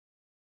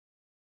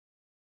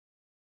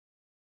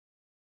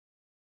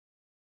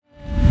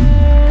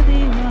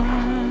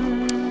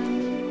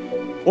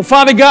Well,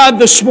 Father God,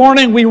 this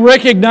morning we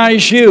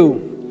recognize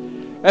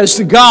you as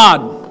the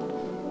God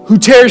who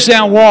tears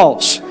down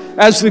walls,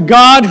 as the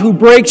God who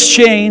breaks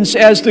chains,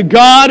 as the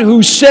God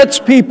who sets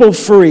people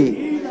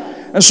free.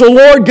 And so,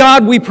 Lord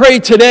God, we pray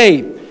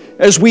today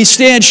as we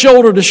stand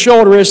shoulder to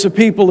shoulder as the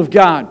people of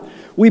God,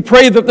 we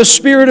pray that the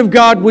Spirit of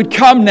God would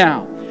come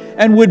now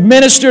and would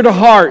minister to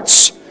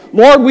hearts.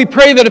 Lord, we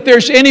pray that if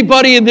there's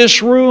anybody in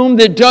this room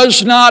that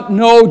does not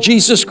know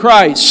Jesus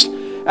Christ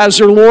as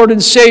their Lord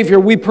and Savior,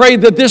 we pray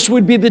that this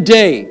would be the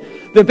day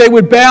that they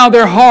would bow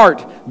their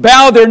heart,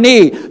 bow their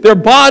knee, their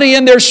body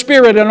and their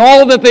spirit and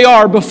all that they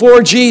are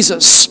before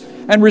Jesus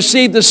and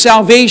receive the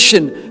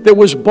salvation that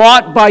was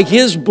bought by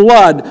His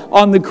blood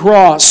on the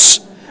cross.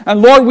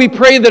 And Lord, we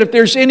pray that if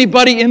there's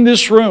anybody in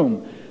this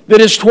room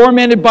that is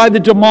tormented by the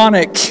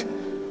demonic,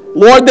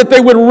 Lord, that they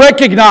would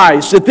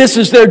recognize that this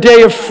is their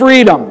day of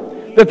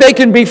freedom, that they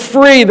can be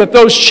free, that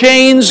those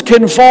chains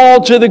can fall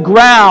to the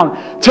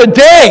ground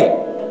today.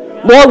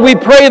 Lord, we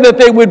pray that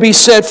they would be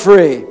set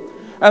free.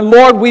 And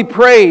Lord, we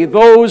pray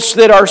those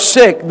that are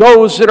sick,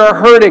 those that are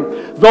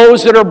hurting,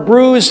 those that are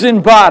bruised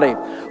in body.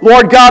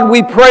 Lord God,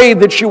 we pray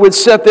that you would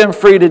set them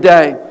free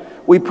today.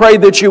 We pray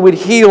that you would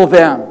heal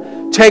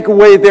them, take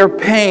away their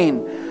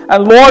pain.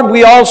 And Lord,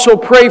 we also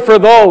pray for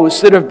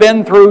those that have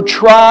been through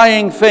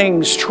trying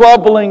things,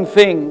 troubling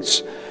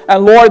things.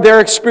 And Lord, they're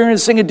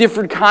experiencing a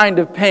different kind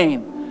of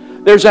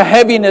pain. There's a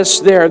heaviness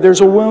there. There's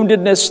a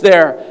woundedness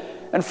there.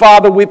 And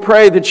Father, we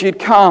pray that you'd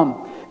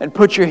come and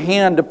put your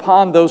hand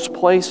upon those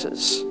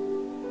places.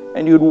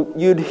 And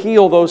you'd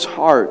heal those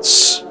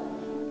hearts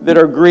that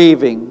are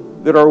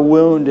grieving, that are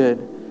wounded.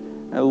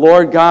 And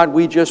Lord God,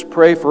 we just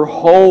pray for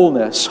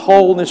wholeness,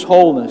 wholeness,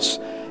 wholeness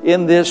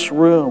in this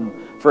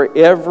room for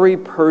every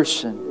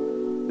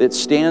person that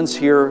stands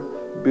here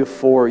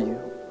before you.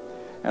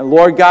 And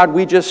Lord God,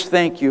 we just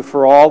thank you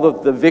for all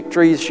of the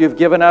victories you've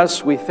given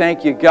us. We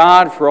thank you,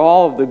 God, for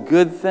all of the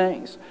good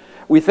things.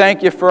 We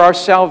thank you for our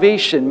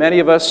salvation. Many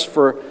of us,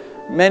 for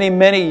many,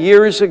 many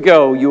years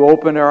ago, you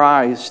opened our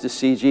eyes to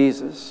see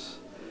Jesus.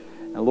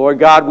 And Lord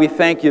God, we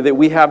thank you that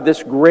we have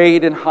this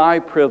great and high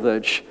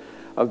privilege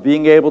of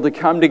being able to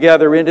come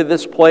together into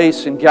this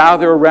place and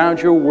gather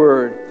around your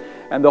word.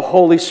 And the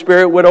Holy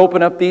Spirit would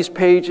open up these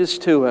pages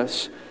to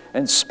us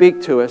and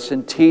speak to us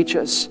and teach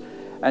us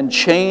and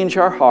change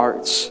our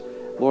hearts.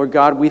 Lord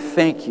God, we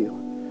thank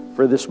you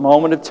for this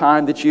moment of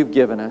time that you've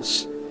given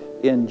us.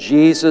 In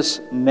Jesus'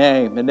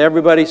 name. And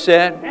everybody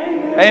said,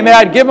 Amen.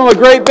 Amen. Give them a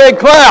great big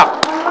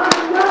clap.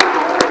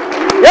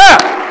 Yeah.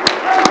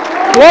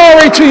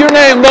 Glory to your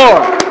name,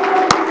 Lord.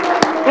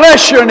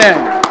 Bless your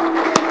name.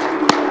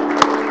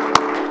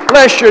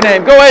 Bless your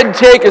name. Go ahead and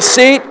take a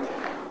seat.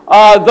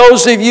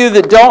 Those of you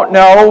that don't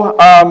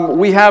know,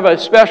 we have a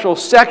special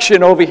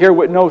section over here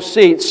with no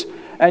seats.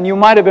 And you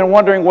might have been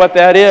wondering what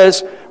that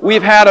is.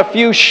 We've had a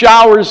few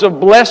showers of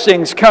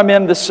blessings come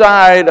in the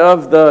side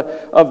of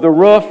the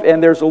roof,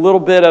 and there's a little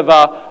bit of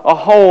a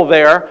hole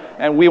there.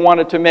 And we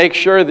wanted to make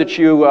sure that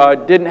you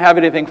didn't have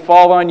anything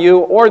fall on you,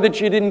 or that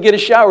you didn't get a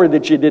shower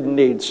that you didn't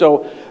need.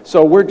 So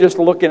we're just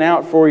looking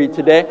out for you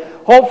today.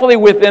 Hopefully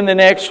within the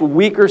next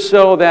week or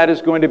so, that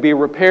is going to be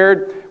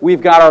repaired.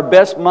 We've got our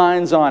best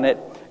minds on it.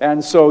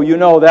 And so you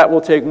know that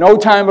will take no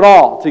time at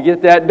all to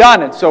get that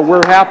done. And so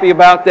we're happy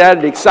about that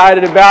and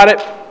excited about it.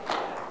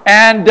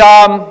 And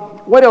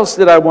what else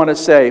did I want to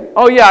say?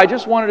 Oh yeah, I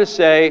just wanted to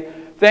say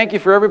thank you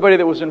for everybody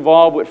that was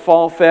involved with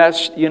Fall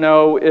Fest. You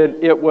know,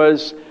 it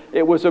was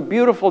a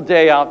beautiful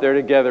day out there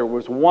together. It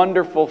was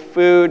wonderful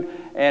food,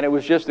 and it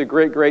was just a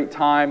great, great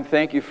time.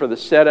 Thank you for the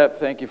setup.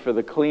 Thank you for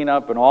the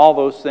cleanup and all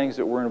those things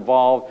that were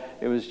involved.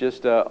 It was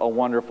just a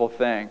wonderful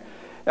thing.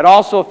 And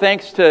also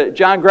thanks to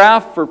John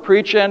Graff for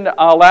preaching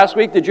last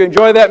week. Did you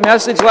enjoy that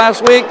message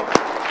last week?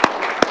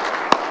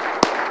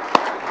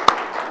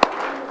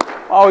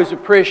 Always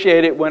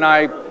appreciate it when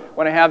I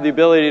have the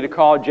ability to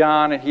call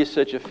John, and he's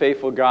such a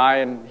faithful guy,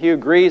 and he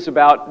agrees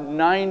about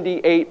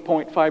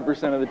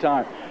 98.5% of the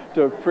time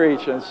to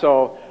preach, and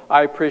so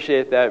I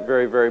appreciate that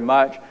very, very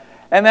much.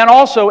 And then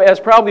also, as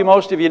probably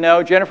most of you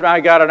know, Jennifer and I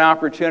got an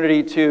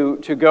opportunity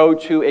to go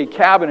to a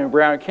cabin in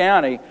Brown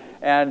County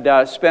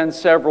and spend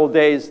several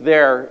days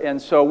there.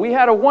 And so we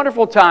had a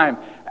wonderful time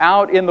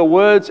out in the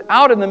woods,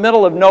 out in the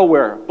middle of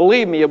nowhere.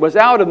 Believe me, it was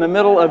out in the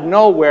middle of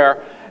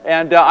nowhere.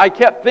 And I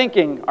kept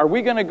thinking, are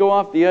we going to go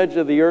off the edge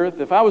of the earth?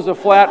 If I was a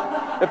flat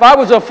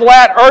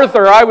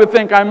earther, I would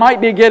think I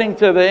might be getting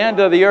to the end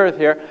of the earth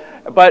here.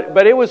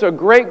 But it was a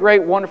great,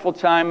 great, wonderful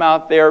time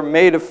out there.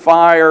 Made of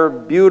fire,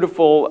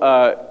 beautiful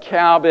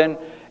cabin.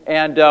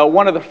 And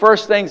one of the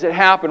first things that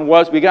happened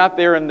was we got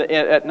there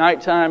at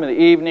nighttime in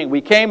the evening.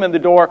 We came in the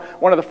door.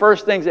 One of the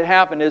first things that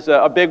happened is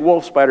a big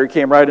wolf spider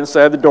came right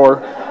inside the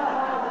door.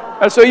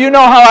 And so you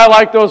know how I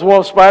like those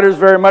wolf spiders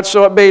very much,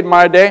 so it made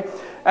my day.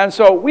 And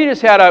so we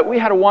had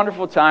a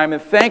wonderful time,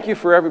 and thank you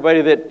for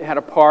everybody that had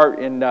a part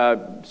in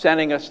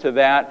sending us to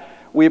that.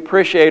 We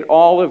appreciate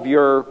all of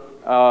your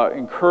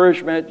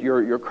encouragement,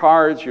 your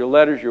cards, your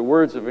letters, your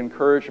words of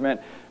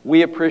encouragement.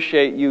 We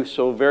appreciate you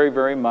so very,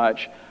 very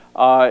much.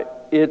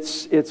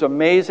 it's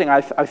amazing.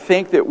 I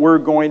think that we're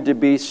going to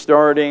be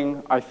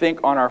starting, I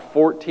think, on our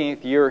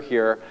 14th year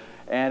here.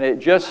 And it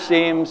just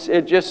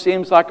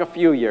seems like a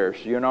few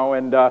years, you know,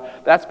 and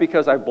that's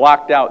because I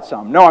blocked out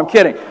some. No, I'm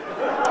kidding.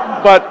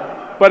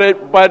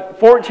 But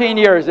 14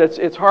 years,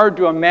 it's hard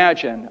to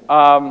imagine.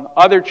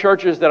 Other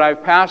churches that I've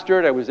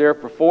pastored, I was there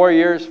for 4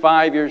 years,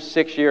 5 years,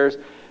 6 years,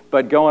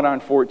 but going on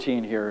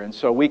 14 here. And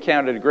so we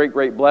count it a great,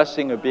 great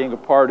blessing of being a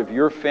part of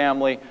your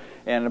family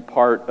and a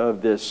part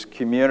of this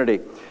community.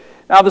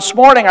 Now this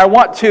morning I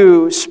want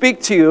to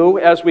speak to you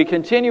as we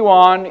continue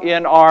on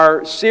in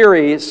our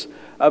series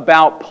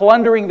about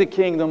plundering the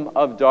kingdom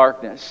of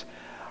darkness.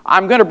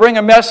 I'm going to bring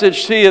a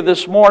message to you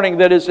this morning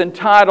that is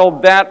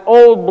entitled, That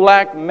Old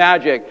Black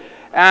Magic.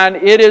 And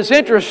it is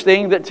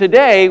interesting that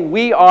today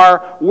we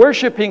are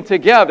worshiping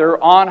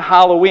together on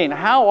Halloween.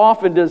 How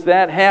often does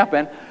that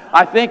happen?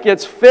 I think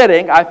it's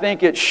fitting. I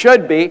think it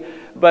should be.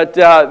 But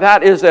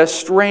that is a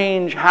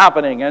strange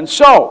happening. And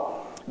so,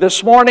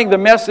 this morning the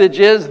message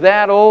is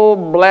that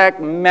old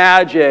black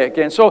magic.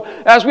 And so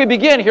as we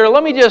begin here,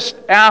 let me just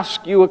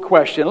ask you a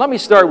question. Let me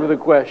start with a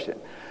question.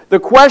 The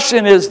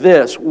question is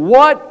this: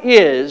 what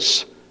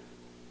is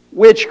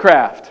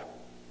witchcraft?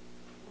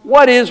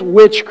 What is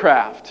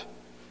witchcraft?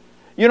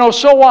 You know,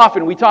 so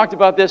often, we talked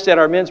about this at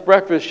our men's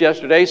breakfast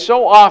yesterday,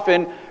 so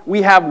often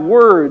we have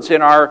words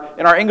in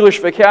our English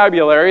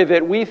vocabulary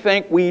that we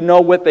think we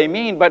know what they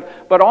mean, but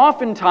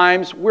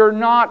oftentimes we're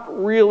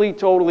not really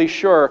totally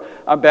sure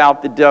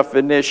about the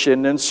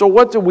definition. And so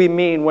what do we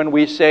mean when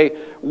we say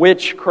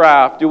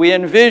witchcraft? Do we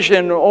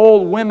envision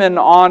old women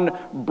on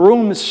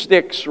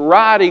broomsticks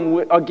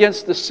riding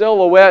against the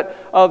silhouette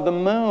of the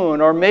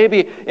moon, or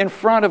maybe in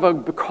front of a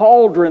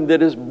cauldron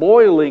that is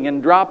boiling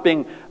and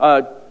dropping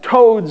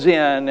toads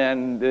in,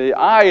 and the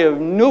eye of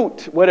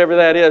newt, whatever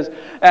that is,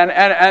 and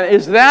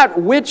is that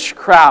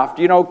witchcraft,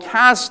 you know,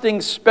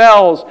 casting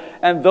spells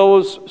and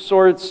those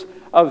sorts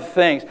of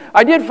things?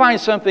 I did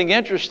find something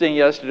interesting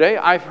yesterday.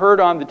 I've heard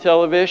on the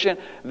television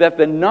that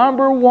the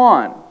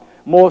 #1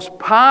 most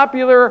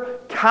popular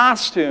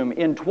costume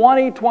in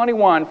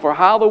 2021 for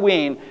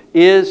Halloween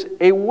is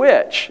a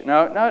witch.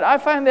 Now I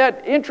find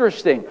that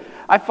interesting.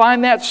 I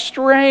find that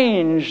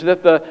strange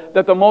that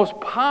the most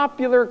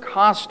popular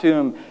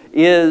costume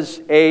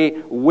is a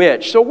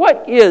witch. So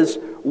what is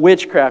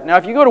witchcraft? Now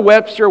if you go to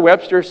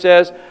Webster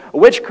says,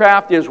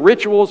 witchcraft is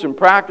rituals and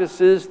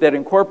practices that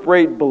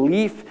incorporate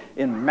belief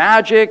in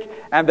magic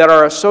and that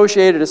are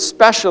associated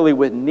especially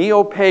with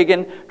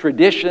neo-pagan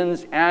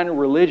traditions and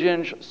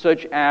religions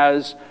such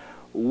as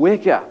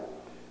Wicca.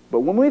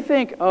 But when we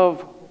think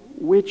of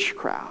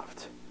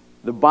witchcraft,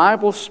 the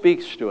Bible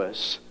speaks to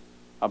us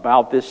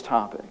about this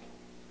topic.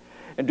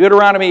 In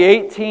Deuteronomy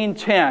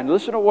 18:10,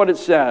 listen to what it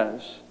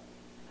says.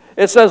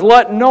 It says,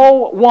 "Let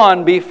no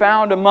one be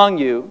found among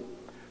you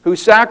who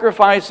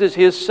sacrifices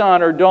his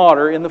son or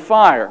daughter in the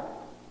fire,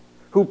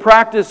 who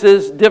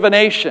practices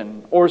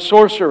divination or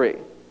sorcery,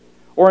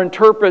 or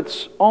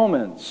interprets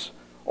omens,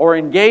 or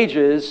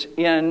engages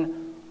in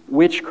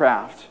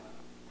witchcraft."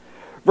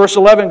 Verse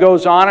 11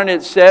 goes on and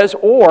it says,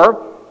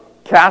 "Or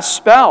casts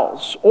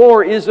spells,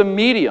 or is a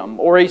medium,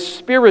 or a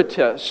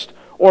spiritist,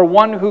 or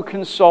one who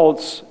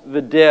consults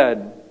the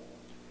dead.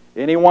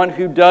 Anyone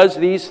who does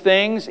these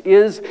things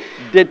is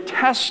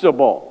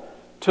detestable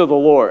to the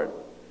Lord.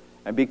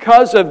 And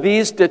because of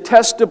these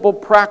detestable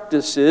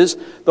practices,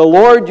 the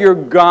Lord your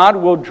God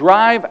will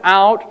drive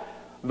out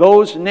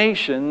those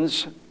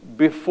nations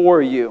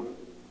before you."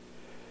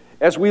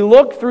 As we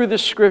look through the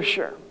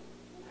Scripture,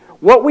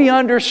 what we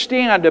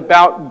understand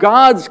about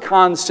God's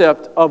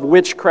concept of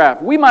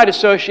witchcraft, we might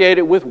associate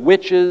it with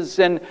witches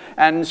and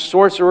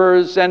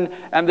sorcerers and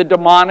the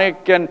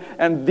demonic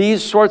and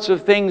these sorts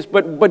of things.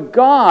 But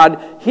God,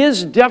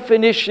 His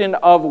definition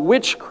of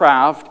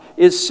witchcraft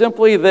is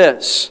simply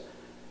this: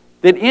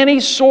 that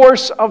any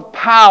source of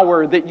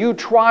power that you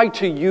try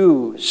to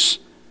use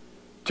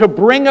to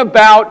bring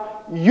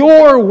about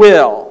your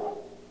will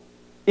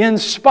in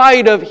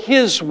spite of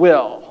His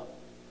will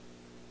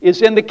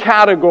is in the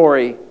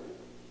category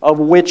of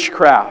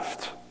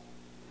witchcraft.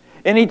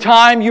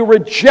 Anytime you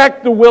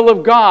reject the will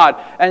of God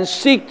and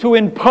seek to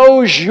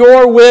impose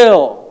your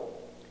will,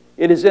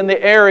 it is in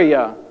the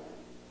area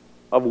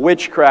of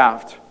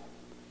witchcraft.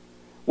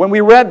 When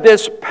we read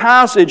this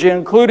passage, it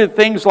included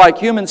things like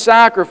human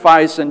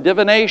sacrifice and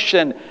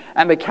divination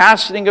and the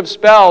casting of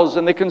spells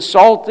and the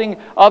consulting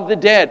of the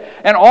dead.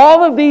 And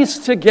all of these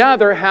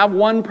together have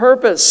one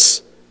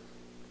purpose.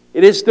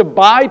 It is to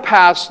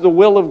bypass the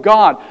will of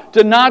God,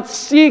 to not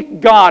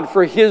seek God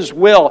for His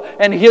will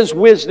and His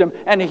wisdom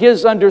and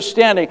His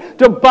understanding,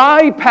 to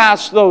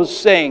bypass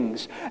those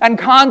things and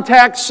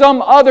contact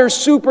some other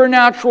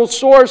supernatural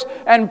source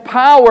and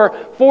power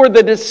for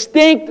the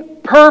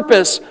distinct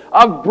purpose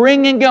of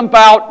bringing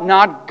about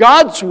not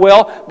God's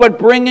will, but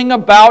bringing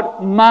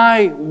about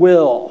my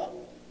will.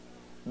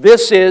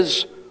 This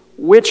is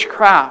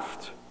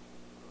witchcraft.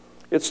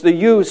 It's the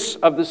use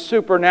of the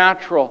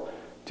supernatural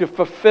to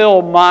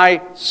fulfill my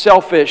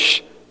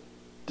selfish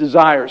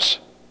desires.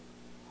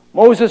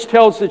 Moses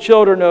tells the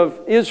children of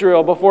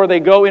Israel before they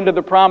go into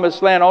the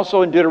promised land,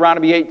 also in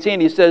Deuteronomy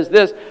 18, he says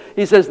this.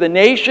 He says, the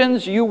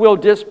nations you will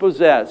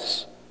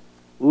dispossess,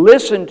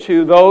 listen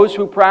to those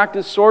who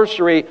practice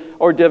sorcery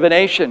or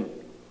divination.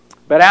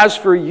 But as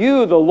for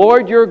you, the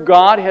Lord your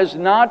God has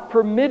not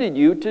permitted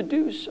you to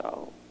do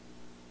so.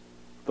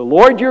 The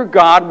Lord your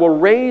God will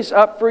raise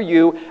up for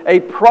you a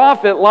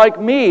prophet like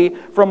me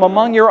from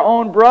among your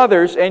own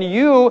brothers, and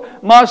you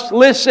must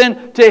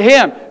listen to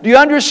him. Do you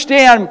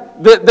understand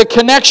the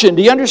connection?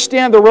 Do you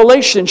understand the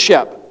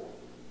relationship?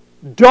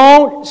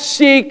 Don't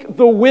seek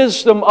the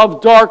wisdom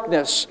of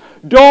darkness.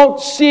 Don't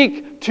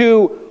seek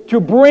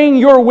to bring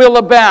your will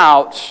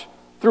about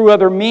through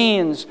other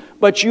means,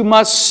 but you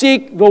must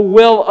seek the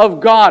will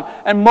of God.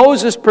 And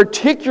Moses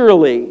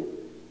particularly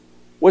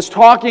was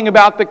talking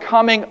about the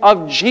coming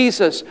of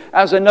Jesus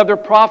as another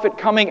prophet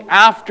coming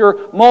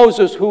after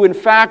Moses, who in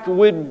fact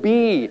would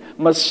be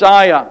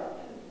Messiah.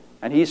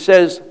 And he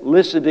says,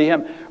 listen to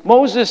him.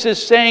 Moses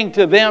is saying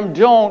to them,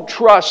 don't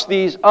trust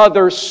these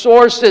other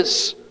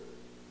sources,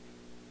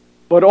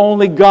 but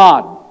only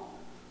God,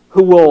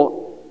 who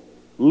will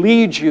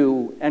lead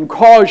you and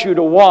cause you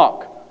to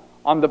walk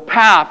on the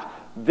path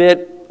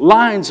that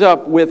lines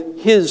up with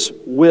his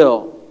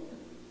will.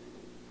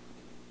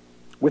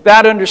 With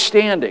that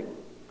understanding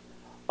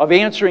of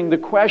answering the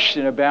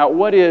question about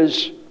what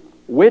is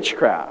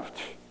witchcraft,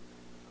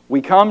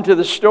 we come to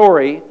the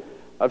story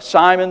of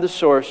Simon the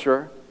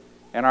sorcerer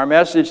and our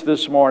message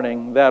this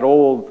morning, that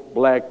old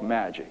black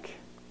magic.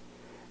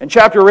 In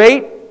chapter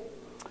 8,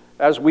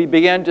 as we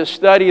began to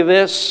study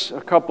this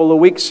a couple of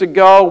weeks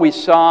ago, we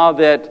saw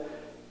that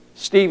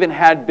Stephen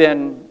had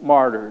been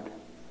martyred.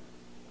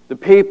 The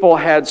people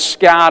had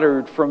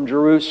scattered from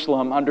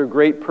Jerusalem under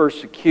great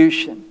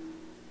persecution.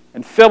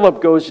 And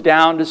Philip goes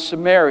down to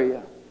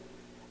Samaria.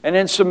 And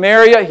in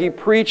Samaria, he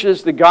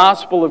preaches the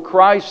gospel of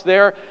Christ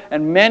there,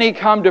 and many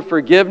come to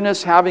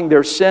forgiveness, having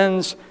their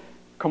sins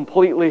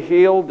completely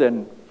healed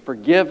and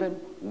forgiven,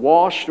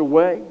 washed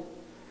away.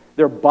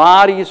 Their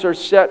bodies are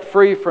set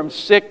free from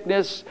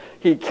sickness.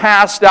 He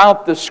cast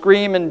out the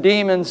screaming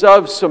demons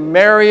of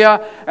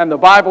Samaria, and the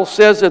Bible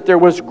says that there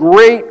was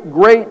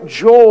great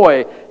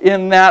joy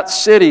in that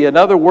city. In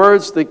other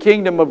words, the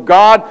kingdom of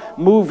God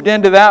moved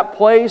into that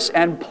place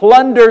and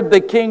plundered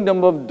the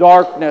kingdom of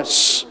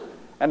darkness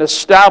and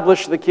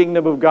established the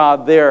kingdom of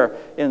God there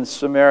in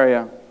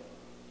Samaria.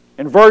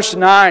 In verse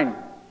 9,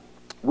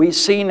 we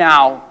see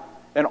now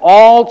an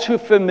all too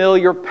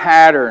familiar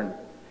pattern.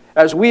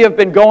 As we have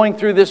been going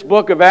through this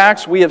book of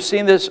Acts, we have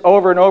seen this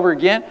over and over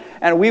again,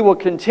 and we will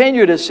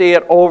continue to see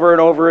it over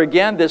and over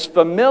again, this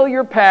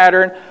familiar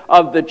pattern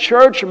of the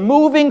church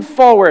moving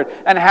forward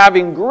and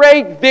having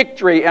great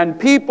victory and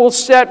people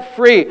set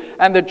free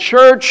and the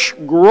church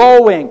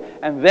growing.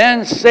 And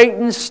then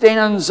Satan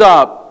stands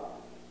up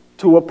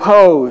to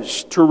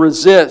oppose, to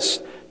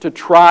resist, to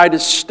try to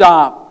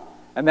stop.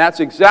 And that's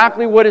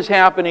exactly what is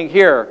happening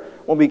here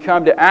when we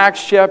come to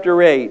Acts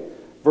chapter 8,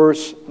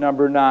 verse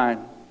number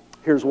 9.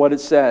 Here's what it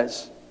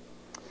says.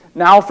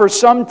 Now for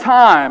some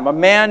time, a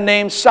man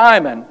named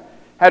Simon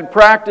had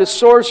practiced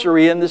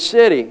sorcery in the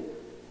city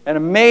and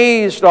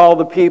amazed all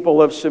the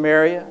people of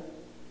Samaria.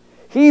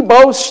 He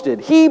boasted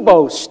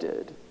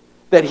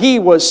that he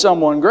was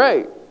someone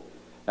great.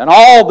 And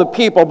all the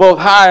people, both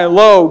high and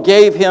low,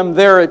 gave him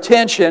their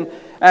attention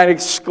and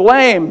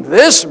exclaimed,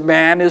 "This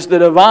man is the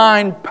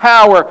divine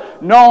power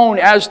known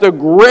as the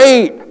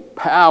great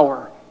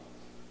power."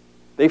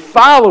 They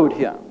followed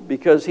him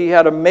because he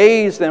had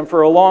amazed them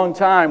for a long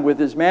time with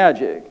his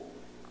magic.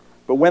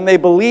 But when they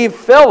believed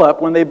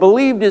Philip, when they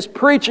believed his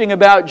preaching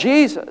about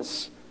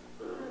Jesus,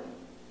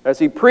 as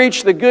he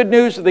preached the good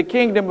news of the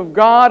kingdom of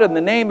God in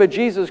the name of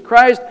Jesus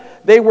Christ,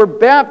 they were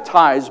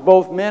baptized,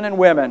 both men and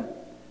women.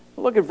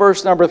 Look at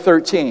verse number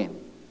 13.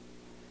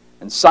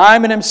 And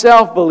Simon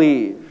himself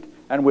believed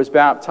and was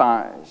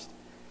baptized.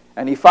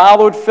 And he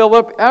followed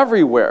Philip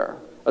everywhere,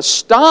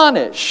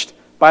 astonished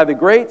by the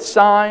great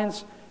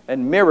signs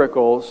and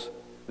miracles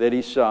that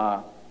he saw.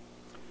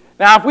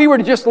 Now, if we were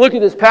to just look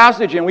at this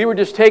passage and we were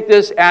to just take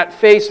this at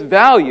face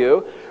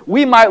value,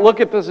 we might look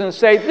at this and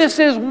say, this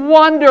is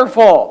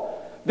wonderful.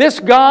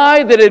 This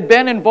guy that had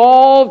been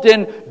involved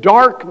in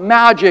dark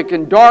magic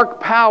and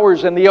dark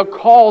powers and the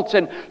occult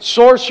and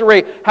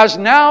sorcery has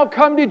now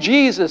come to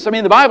Jesus. I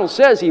mean, the Bible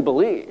says he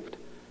believed.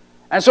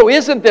 And so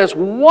isn't this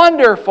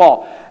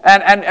wonderful?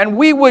 And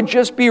we would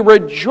just be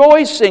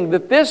rejoicing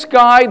that this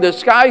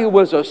guy who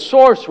was a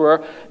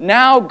sorcerer,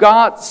 now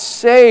got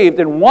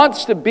saved and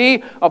wants to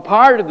be a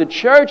part of the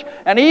church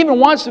and even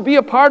wants to be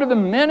a part of the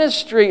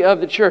ministry of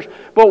the church.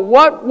 But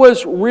what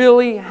was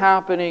really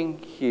happening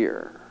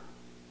here?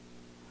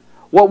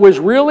 What was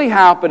really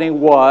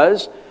happening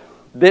was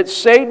that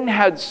Satan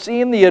had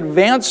seen the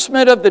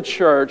advancement of the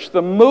church,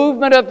 the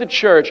movement of the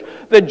church,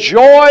 the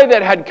joy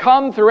that had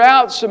come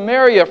throughout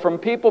Samaria from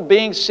people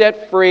being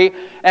set free,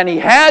 and he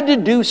had to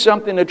do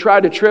something to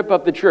try to trip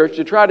up the church,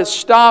 to try to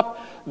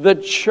stop the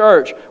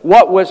church.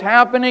 What was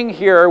happening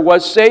here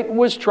was Satan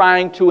was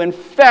trying to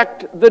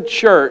infect the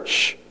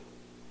church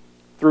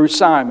through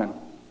Simon.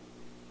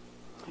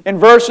 In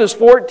verses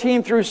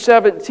 14 through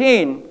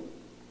 17,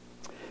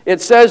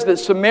 it says that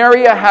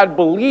Samaria had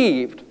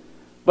believed,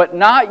 but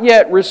not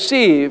yet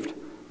received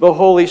the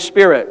Holy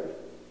Spirit.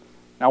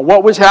 Now,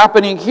 what was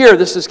happening here?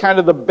 This is kind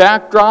of the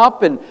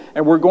backdrop, and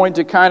we're going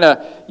to kind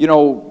of,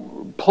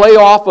 play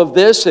off of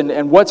this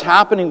and what's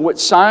happening with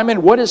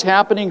Simon. What is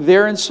happening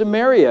there in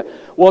Samaria?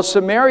 Well,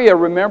 Samaria,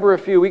 remember a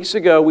few weeks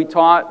ago we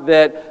taught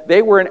that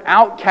they were an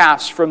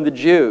outcast from the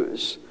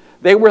Jews.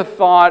 They were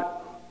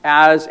thought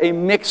as a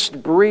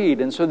mixed breed,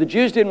 and so the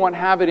Jews didn't want to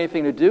have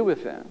anything to do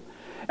with them.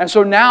 And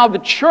so now the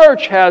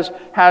church has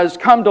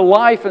come to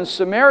life in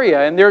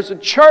Samaria, and there's a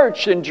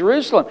church in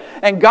Jerusalem.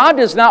 And God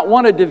does not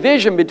want a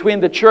division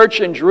between the church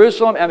in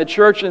Jerusalem and the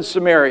church in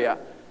Samaria.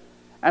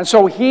 And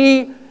so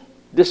He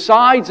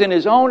decides in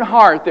His own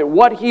heart that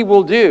what He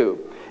will do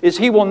is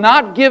He will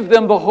not give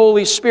them the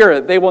Holy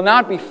Spirit. They will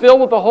not be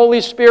filled with the Holy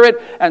Spirit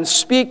and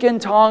speak in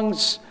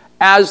tongues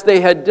as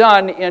they had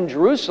done in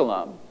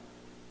Jerusalem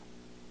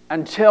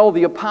until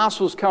the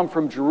apostles come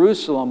from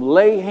Jerusalem,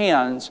 lay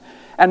hands,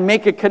 and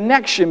make a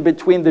connection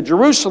between the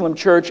Jerusalem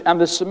church and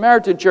the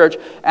Samaritan church,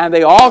 and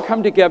they all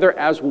come together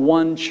as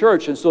one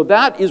church. And so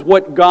that is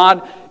what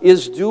God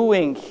is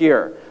doing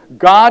here.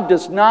 God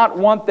does not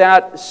want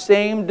that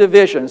same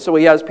division. So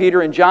He has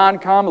Peter and John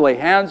come, lay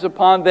hands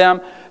upon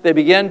them. They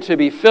begin to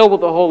be filled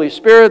with the Holy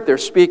Spirit. They're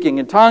speaking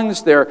in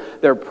tongues. They're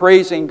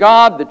praising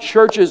God. The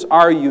churches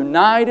are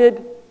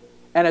united.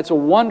 And it's a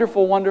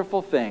wonderful,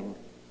 wonderful thing.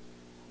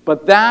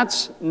 But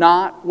that's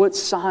not what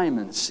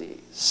Simon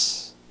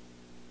sees.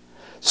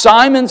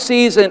 Simon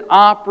sees an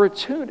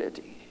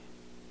opportunity.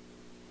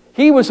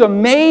 He was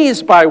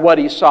amazed by what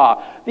he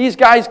saw. These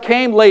guys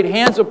came, laid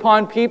hands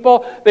upon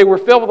people. They were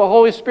filled with the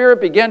Holy Spirit,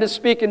 began to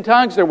speak in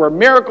tongues. There were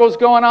miracles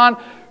going on.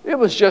 It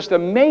was just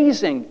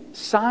amazing.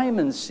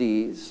 Simon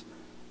sees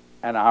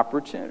an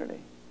opportunity.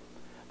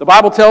 The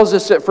Bible tells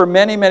us that for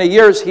many, many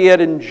years he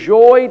had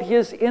enjoyed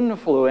his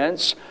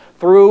influence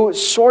through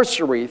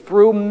sorcery,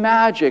 through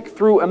magic,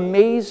 through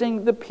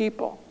amazing the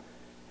people.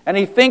 And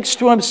he thinks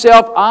to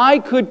himself, I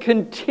could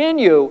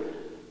continue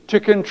to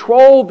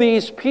control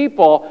these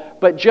people,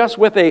 but just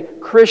with a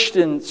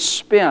Christian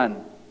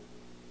spin.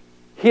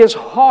 His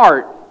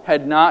heart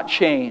had not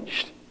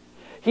changed.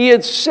 He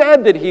had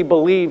said that he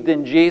believed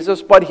in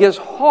Jesus, but his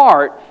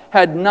heart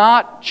had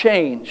not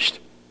changed.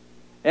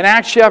 In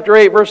Acts chapter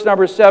 8, verse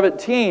number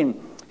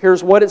 17,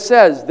 here's what it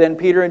says. Then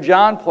Peter and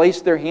John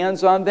placed their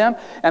hands on them,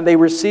 and they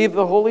received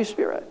the Holy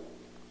Spirit.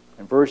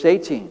 In verse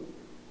 18,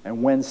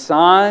 and when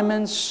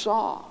Simon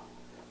saw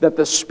that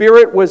the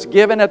Spirit was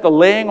given at the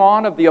laying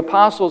on of the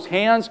apostles'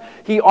 hands,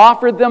 he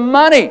offered them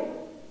money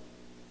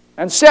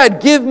and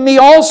said, give me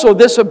also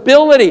this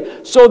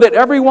ability so that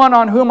everyone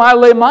on whom I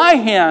lay my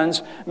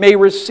hands may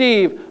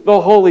receive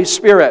the Holy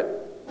Spirit.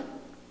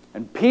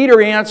 And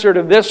Peter answered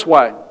in this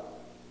way.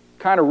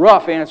 Kind of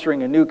rough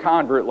answering a new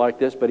convert like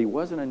this, but he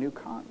wasn't a new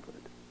convert.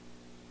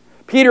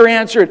 Peter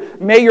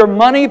answered, may your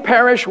money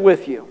perish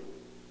with you,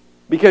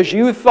 because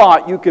you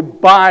thought you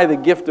could buy the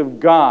gift of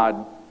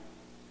God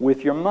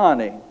with your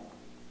money.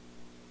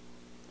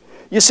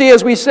 You see,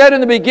 as we said in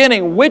the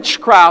beginning,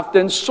 witchcraft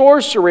and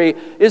sorcery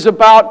is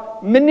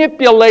about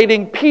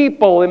manipulating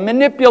people and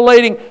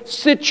manipulating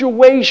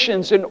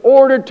situations in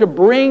order to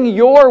bring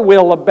your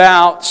will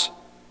about.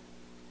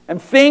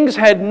 And things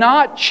had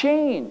not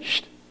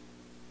changed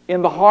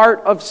in the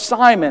heart of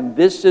Simon.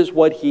 This is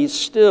what he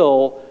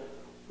still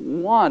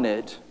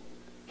wanted.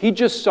 He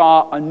just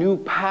saw a new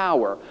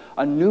power,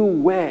 a new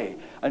way,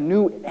 a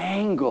new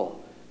angle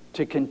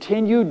to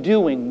continue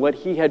doing what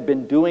he had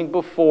been doing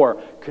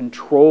before,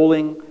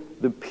 controlling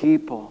the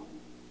people.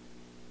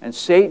 And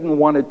Satan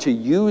wanted to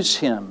use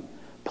him,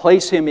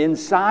 place him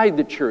inside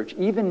the church,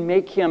 even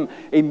make him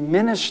a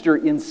minister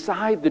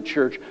inside the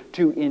church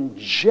to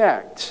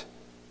inject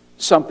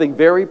something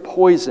very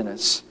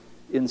poisonous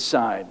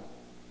inside.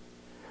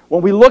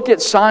 When we look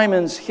at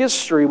Simon's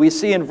history, we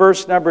see in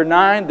verse number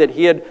 9 that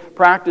he had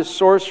practiced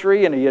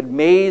sorcery and he had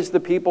mazed the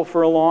people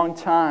for a long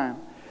time.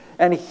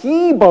 And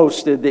he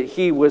boasted that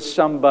he was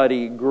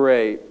somebody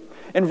great.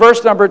 In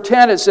verse number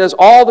 10 it says,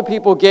 all the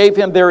people gave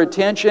him their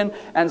attention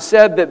and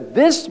said that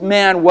this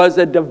man was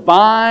a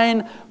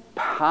divine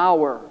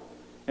power.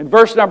 In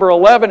verse number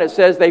 11 it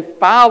says they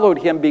followed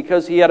him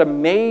because he had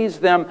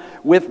amazed them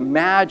with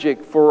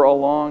magic for a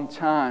long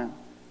time.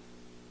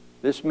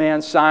 This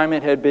man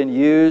Simon had been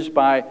used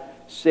by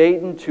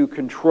Satan to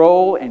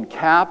control and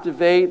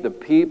captivate the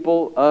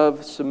people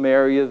of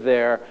Samaria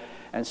there.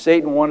 And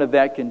Satan wanted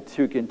that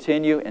to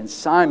continue, and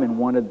Simon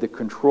wanted the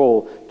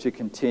control to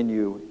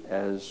continue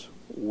as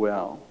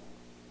well.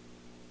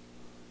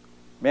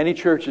 Many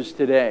churches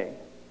today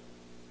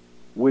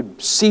would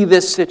see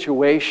this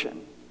situation,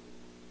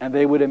 and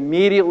they would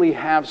immediately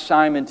have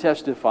Simon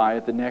testify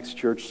at the next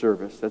church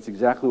service. That's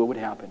exactly what would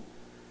happen.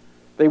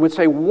 They would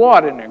say,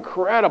 what an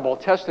incredible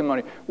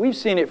testimony. We've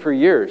seen it for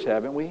years,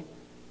 haven't we?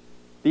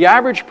 The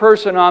average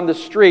person on the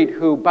street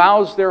who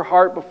bows their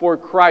heart before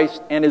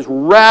Christ and is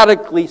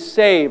radically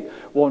saved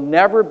will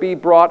never be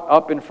brought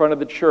up in front of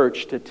the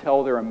church to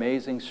tell their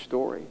amazing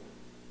story.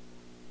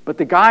 But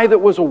the guy that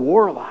was a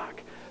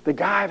warlock, the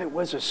guy that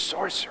was a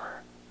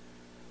sorcerer,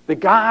 the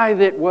guy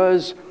that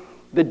was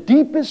the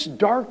deepest,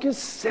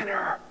 darkest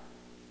sinner,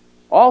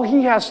 all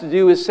he has to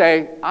do is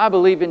say, I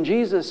believe in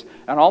Jesus,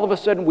 and all of a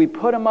sudden we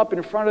put him up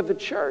in front of the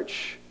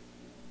church.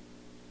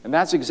 And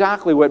that's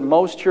exactly what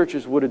most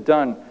churches would have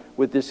done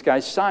with this guy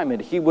Simon.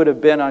 He would have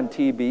been on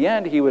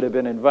TBN. He would have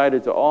been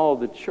invited to all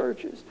the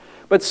churches.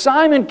 But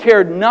Simon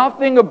cared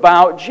nothing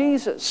about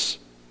Jesus.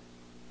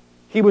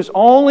 He was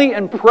only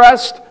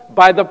impressed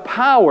by the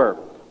power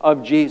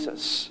of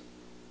Jesus.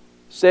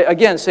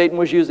 Again, Satan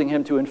was using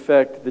him to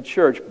infect the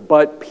church.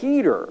 But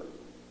Peter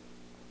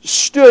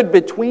stood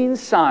between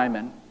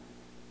Simon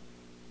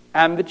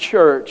and the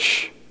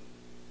church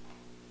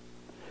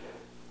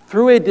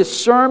through a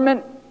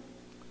discernment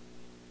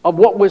of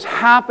what was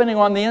happening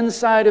on the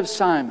inside of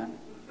Simon.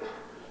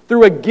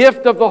 Through a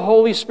gift of the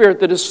Holy Spirit,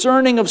 the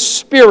discerning of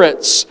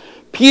spirits,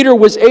 Peter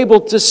was able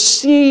to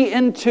see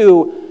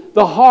into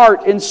the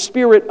heart and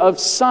spirit of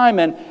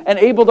Simon and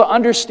able to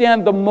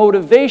understand the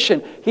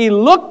motivation. He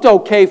looked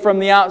okay from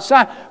the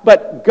outside,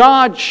 but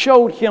God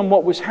showed him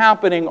what was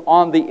happening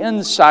on the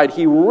inside.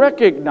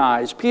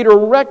 Peter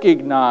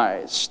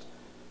recognized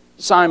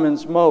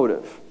Simon's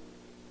motive.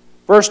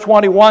 Verse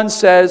 21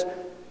 says,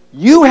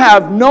 you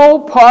have no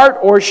part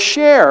or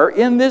share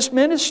in this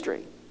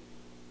ministry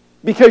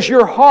because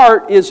your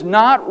heart is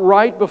not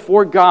right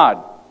before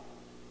God.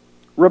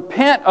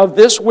 Repent of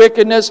this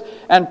wickedness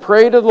and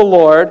pray to the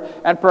Lord,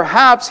 and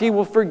perhaps He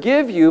will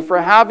forgive you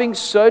for having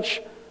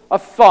such a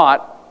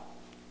thought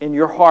in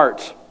your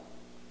heart.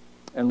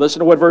 And listen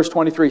to what verse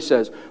 23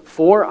 says.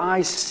 For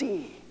I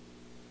see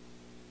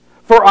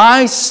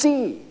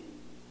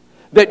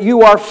that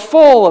you are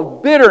full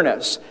of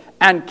bitterness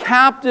and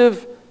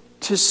captive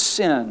to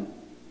sin.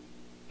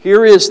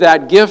 Here is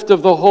that gift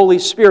of the Holy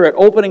Spirit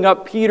opening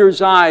up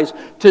Peter's eyes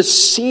to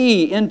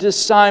see into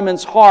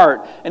Simon's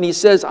heart. And he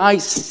says, I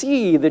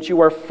see that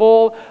you are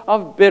full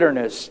of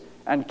bitterness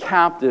and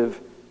captive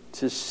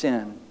to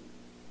sin.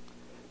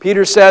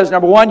 Peter says,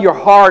 number one, your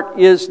heart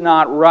is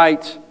not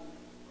right.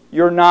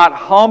 You're not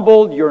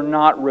humbled. You're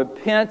not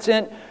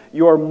repentant.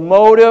 Your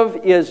motive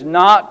is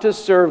not to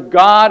serve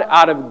God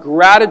out of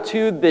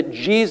gratitude that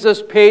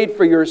Jesus paid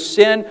for your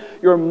sin.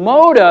 Your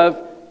motive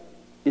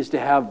is to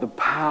have the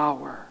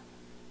power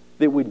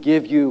that would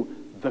give you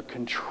the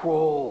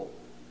control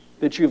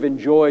that you've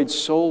enjoyed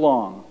so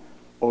long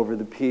over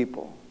the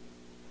people.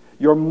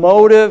 Your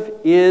motive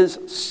is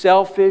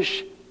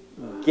selfish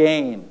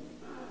gain.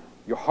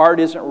 Your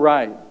heart isn't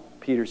right,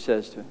 Peter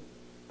says to him.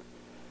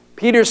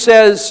 Peter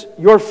says,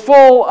 you're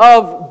full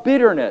of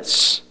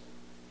bitterness.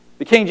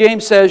 The King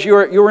James says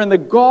you're in the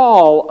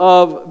gall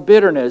of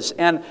bitterness.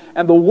 And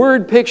the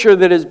word picture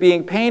that is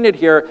being painted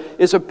here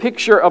is a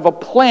picture of a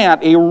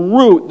plant, a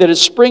root that is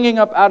springing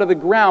up out of the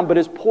ground, but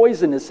is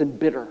poisonous and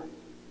bitter.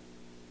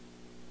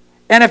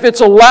 And if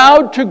it's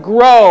allowed to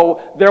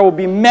grow, there will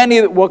be many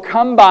that will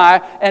come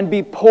by and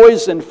be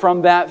poisoned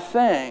from that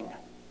thing.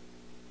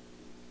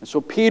 And so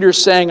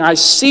Peter's saying, I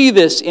see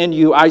this in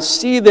you. I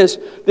see this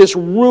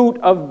root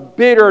of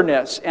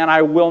bitterness, and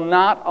I will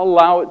not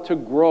allow it to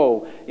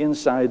grow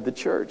inside the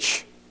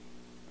church.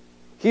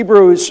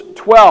 Hebrews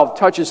 12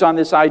 touches on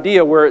this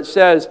idea where it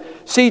says,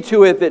 see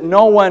to it that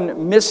no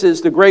one misses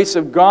the grace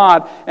of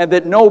God and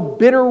that no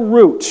bitter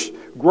root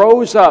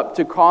grows up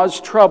to cause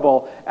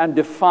trouble and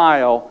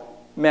defile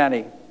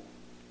many.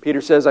 Peter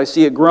says, I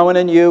see it growing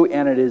in you,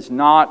 and it is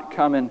not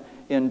coming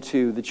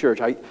into the church.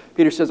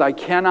 Peter says, I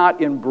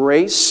cannot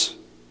embrace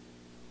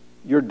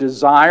your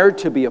desire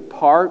to be a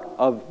part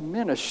of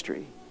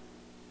ministry.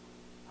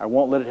 I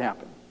won't let it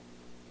happen.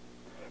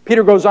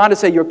 Peter goes on to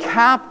say, you're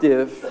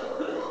captive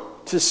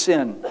to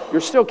sin.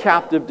 You're still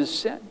captive to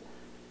sin.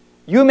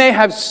 You may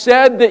have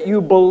said that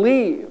you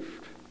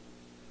believed,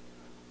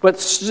 but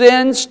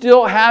sin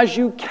still has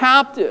you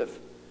captive.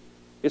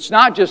 It's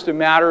not just a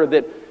matter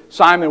that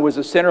Simon was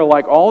a sinner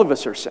like all of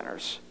us are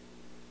sinners.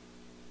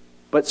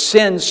 But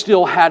sin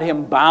still had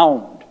him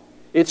bound.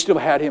 It still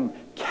had him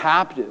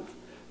captive.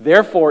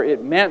 Therefore,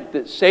 it meant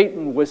that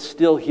Satan was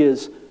still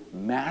his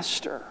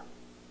master.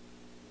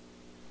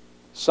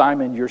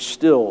 Simon, you're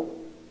still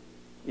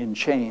in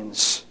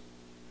chains.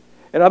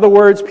 In other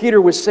words, Peter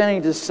was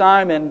saying to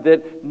Simon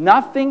that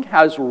nothing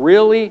has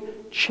really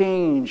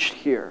changed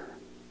here.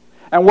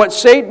 And what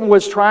Satan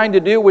was trying to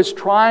do was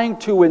trying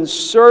to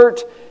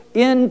insert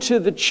into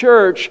the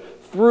church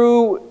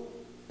through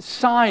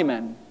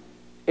Simon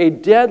a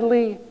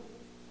deadly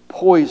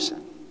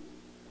poison.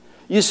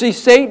 You see,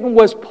 Satan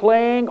was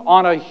playing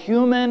on a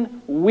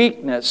human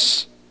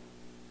weakness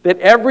that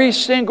every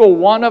single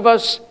one of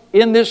us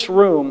in this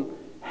room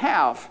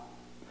have.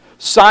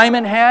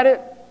 Simon had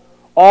it.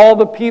 All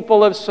the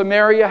people of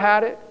Samaria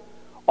had it.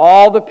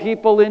 All the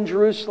people in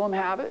Jerusalem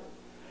have it.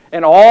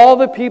 And all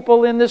the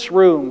people in this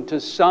room, to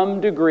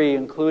some degree,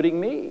 including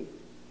me,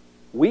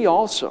 we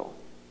also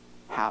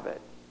have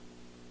it.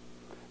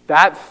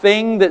 That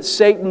thing that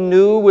Satan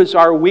knew was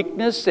our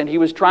weakness and he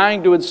was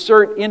trying to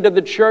insert into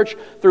the church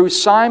through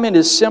Simon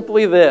is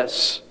simply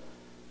this: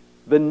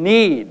 the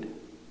need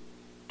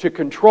to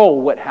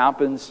control what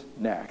happens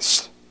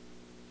next.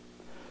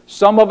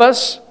 Some of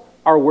us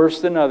are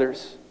worse than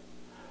others.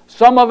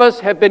 Some of us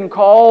have been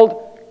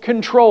called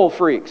control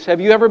freaks.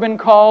 Have you ever been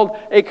called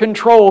a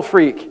control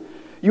freak?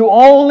 You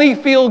only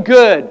feel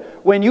good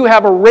when you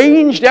have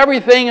arranged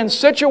everything in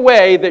such a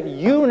way that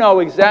you know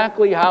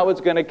exactly how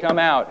it's going to come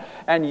out,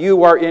 and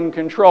you are in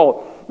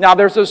control. Now,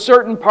 there's a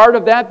certain part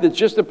of that that's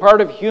just a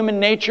part of human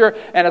nature,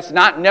 and it's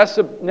not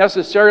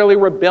necessarily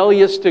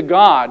rebellious to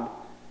God.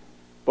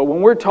 But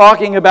when we're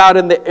talking about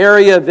in the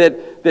area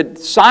that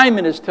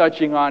Simon is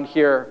touching on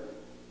here,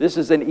 this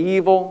is an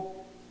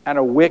evil and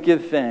a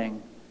wicked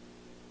thing.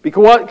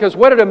 Because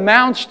what it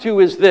amounts to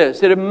is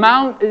this. It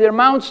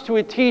amounts to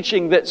a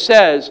teaching that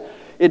says,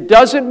 it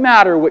doesn't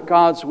matter what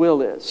God's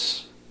will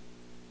is.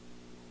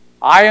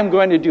 I am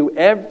going to do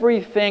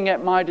everything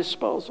at my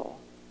disposal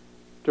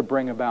to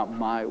bring about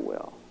my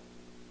will.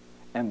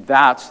 And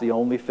that's the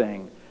only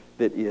thing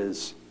that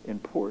is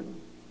important.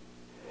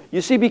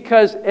 You see,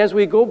 because as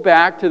we go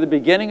back to the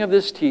beginning of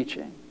this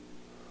teaching,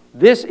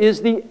 this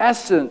is the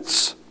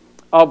essence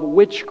of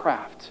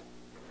witchcraft.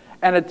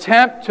 An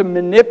attempt to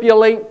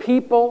manipulate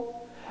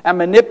people and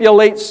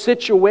manipulate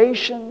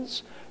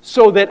situations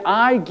so that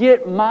I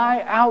get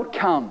my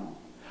outcome.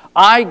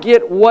 I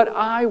get what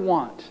I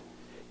want.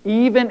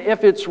 Even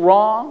if it's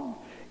wrong,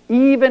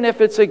 even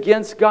if it's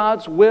against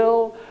God's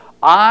will,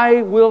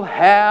 I will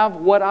have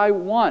what I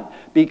want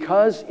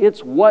because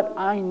it's what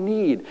I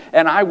need.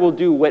 And I will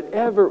do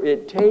whatever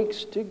it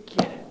takes to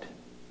get it.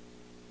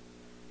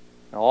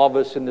 And all of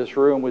us in this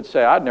room would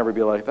say, I'd never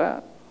be like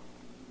that.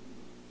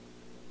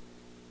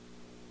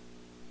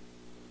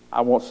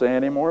 I won't say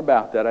any more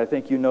about that. I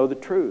think you know the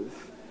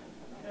truth.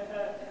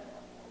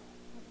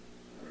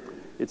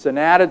 It's an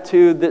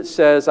attitude that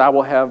says, I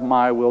will have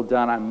my will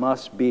done. I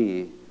must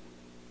be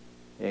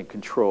in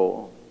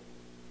control.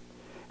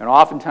 And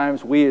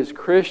oftentimes we as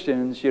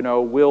Christians,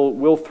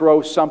 we'll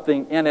throw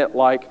something in it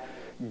like,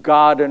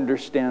 God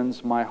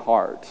understands my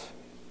heart.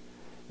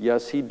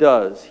 Yes, He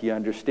does. He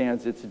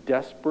understands it's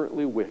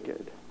desperately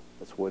wicked.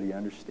 That's what He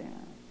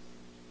understands.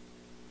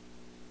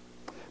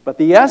 But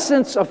the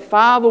essence of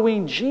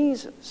following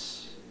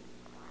Jesus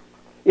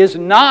is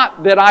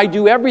not that I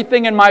do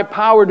everything in my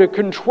power to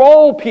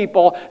control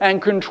people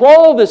and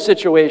control the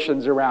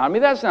situations around me.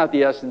 That's not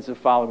the essence of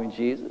following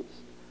Jesus.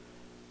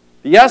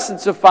 The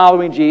essence of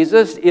following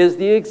Jesus is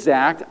the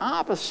exact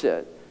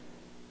opposite.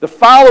 The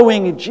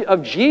following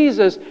of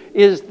Jesus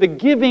is the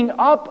giving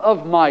up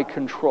of my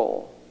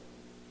control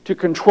to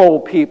control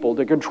people,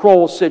 to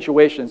control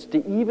situations,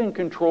 to even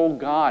control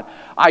God.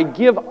 I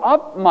give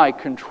up my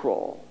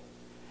control.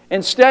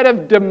 Instead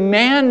of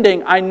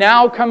demanding, I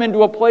now come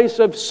into a place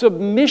of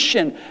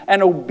submission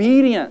and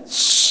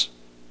obedience,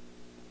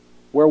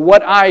 where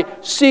what I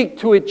seek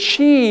to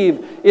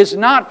achieve is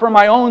not for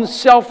my own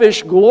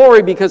selfish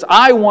glory because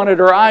I want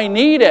it or I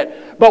need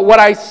it, but what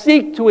I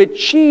seek to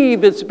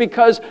achieve is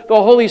because the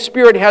Holy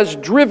Spirit has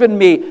driven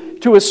me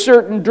to a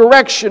certain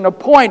direction, a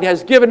point,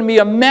 has given me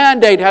a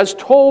mandate, has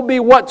told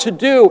me what to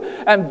do,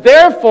 and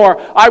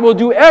therefore I will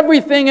do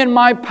everything in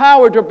my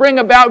power to bring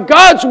about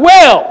God's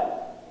will.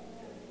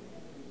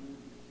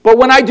 But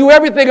when I do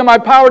everything in my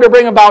power to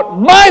bring about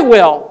my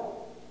will,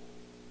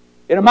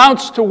 it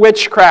amounts to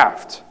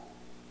witchcraft.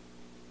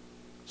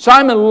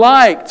 Simon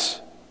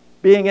liked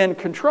being in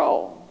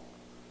control.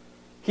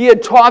 He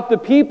had taught the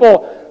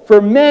people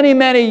for many,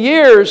 many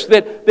years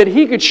that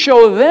he could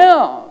show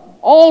them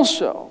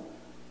also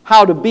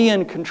how to be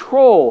in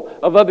control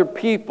of other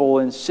people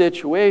and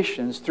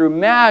situations. Through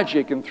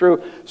magic and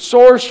through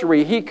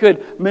sorcery, he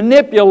could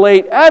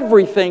manipulate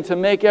everything to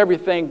make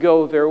everything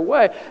go their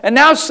way. And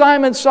now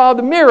Simon saw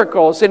the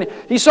miracles, and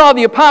he saw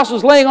the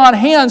apostles laying on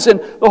hands and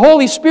the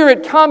Holy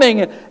Spirit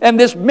coming and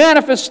this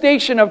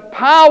manifestation of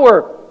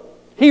power.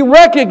 He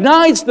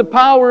recognized the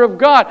power of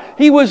God.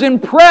 He was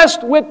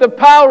impressed with the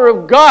power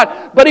of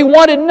God, but he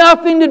wanted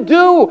nothing to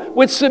do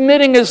with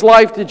submitting his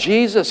life to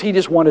Jesus. He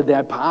just wanted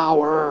that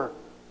power.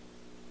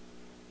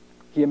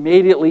 He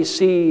immediately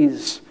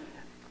sees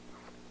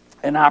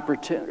an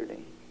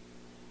opportunity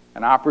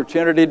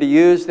to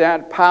use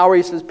that power.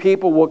 He says,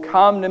 people will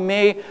come to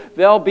me.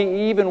 They'll be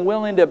even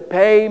willing to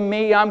pay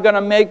me. I'm going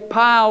to make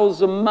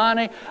piles of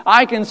money.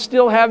 I can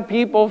still have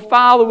people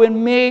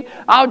following me.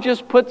 I'll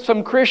just put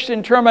some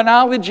Christian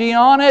terminology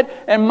on it,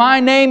 and my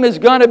name is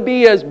going to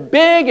be as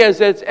big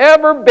as it's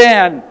ever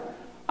been.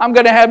 I'm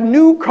going to have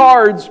new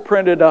cards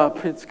printed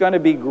up. It's going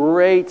to be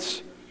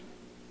great.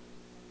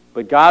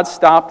 But God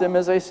stopped him,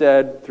 as I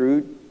said,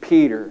 through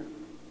Peter.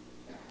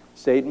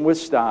 Satan was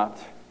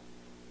stopped,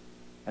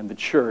 and the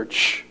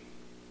church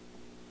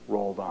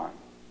rolled on.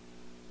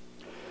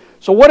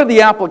 So what are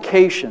the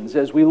applications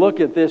as we look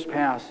at this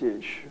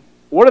passage?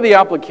 What are the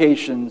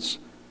applications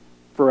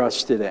for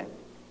us today?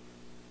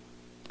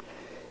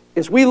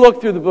 As we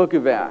look through the book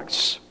of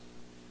Acts,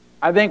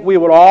 I think we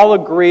would all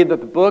agree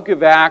that the book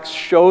of Acts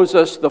shows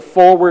us the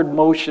forward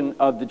motion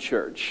of the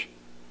church.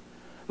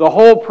 The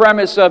whole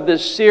premise of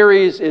this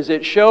series is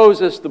it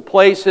shows us the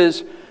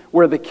places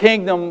where the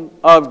kingdom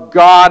of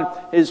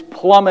God is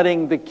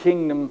plummeting the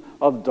kingdom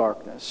of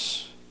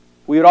darkness.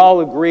 We would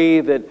all agree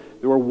that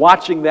we're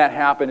watching that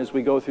happen as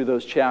we go through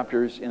those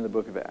chapters in the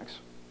book of Acts.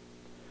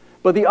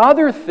 But the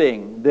other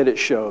thing that it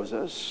shows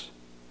us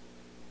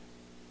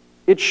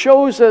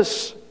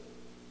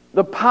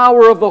the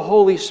power of the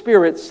Holy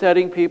Spirit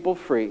setting people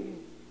free.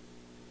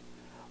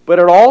 But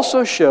it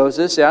also shows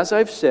us, as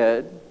I've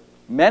said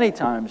many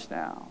times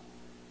now,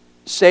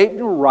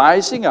 Satan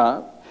rising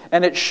up,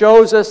 and it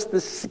shows us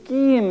the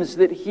schemes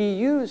that he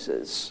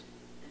uses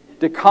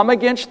to come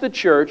against the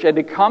church and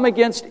to come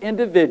against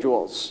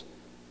individuals.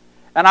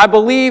 And I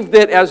believe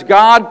that as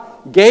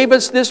God gave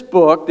us this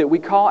book that we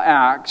call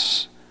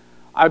Acts,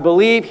 I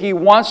believe He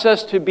wants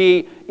us to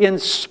be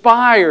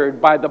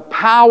inspired by the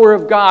power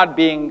of God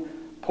being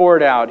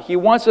poured out. He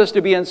wants us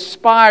to be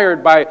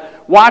inspired by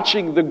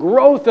watching the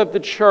growth of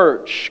the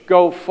church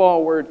go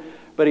forward.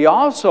 But He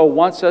also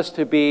wants us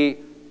to be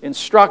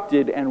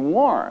instructed and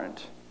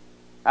warned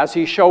as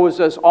He shows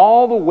us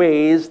all the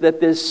ways that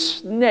this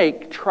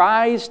snake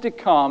tries to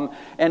come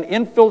and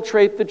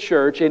infiltrate the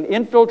church and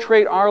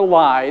infiltrate our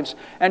lives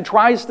and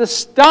tries to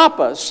stop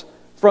us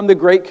from the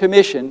Great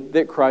Commission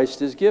that Christ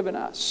has given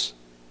us.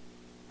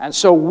 And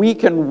so we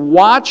can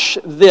watch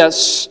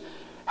this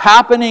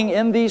happening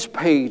in these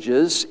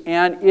pages,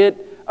 and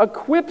it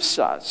equips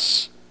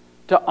us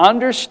to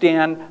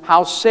understand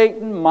how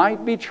Satan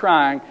might be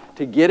trying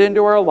to get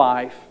into our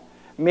life,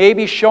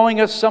 maybe showing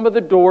us some of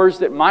the doors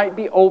that might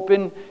be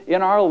open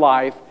in our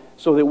life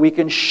so that we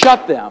can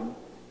shut them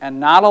and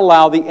not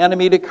allow the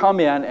enemy to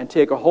come in and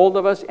take a hold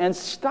of us and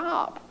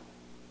stop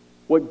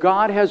what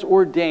God has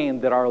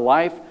ordained that our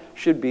life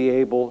should be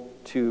able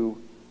to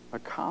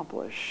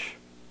accomplish.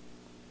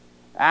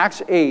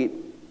 Acts 8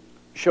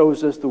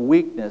 shows us the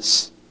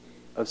weakness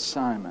of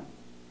Simon,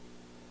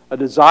 a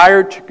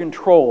desire to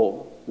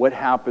control what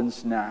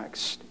happens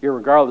next,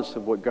 irregardless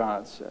of what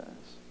God says.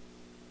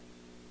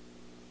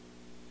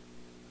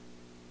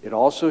 It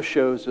also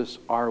shows us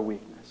our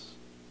weakness,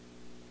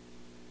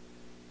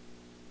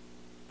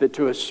 that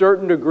to a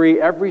certain degree,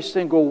 every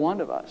single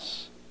one of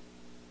us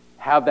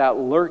have that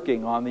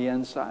lurking on the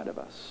inside of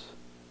us.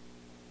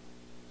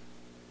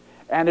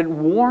 And it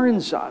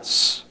warns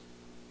us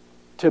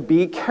to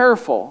be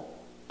careful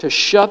to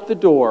shut the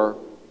door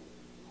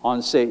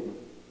on Satan.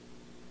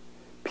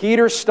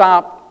 Peter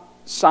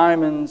stopped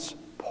Simon's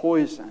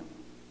poison,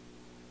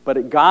 but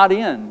it got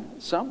in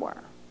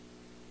somewhere.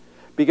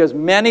 Because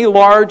many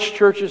large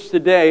churches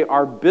today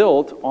are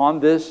built on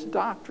this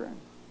doctrine,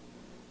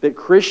 that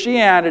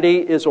Christianity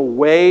is a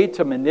way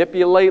to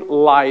manipulate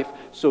life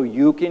so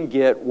you can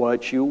get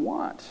what you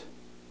want.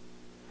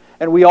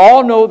 And we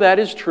all know that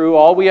is true.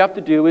 All we have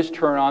to do is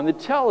turn on the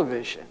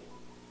television.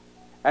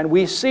 And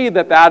we see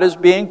that that is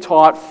being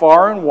taught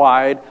far and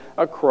wide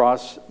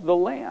across the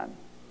land.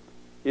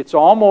 It's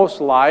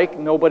almost like,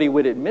 nobody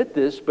would admit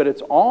this, but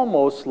it's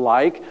almost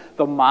like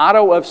the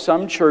motto of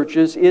some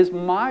churches is,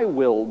 "My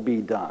will be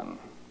done."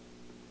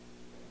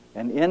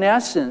 And in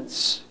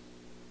essence,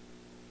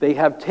 they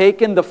have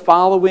taken the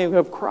following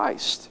of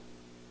Christ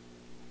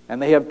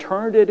and they have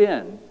turned it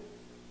in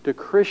to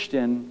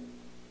Christian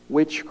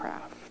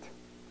witchcraft.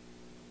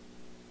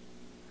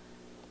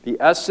 The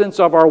essence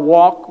of our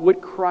walk with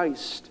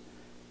Christ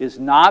is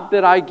not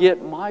that I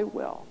get my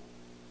will,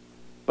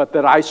 but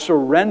that I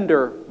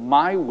surrender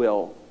my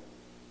will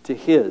to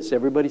His.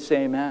 Everybody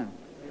say amen.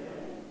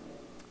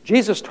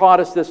 Jesus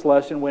taught us this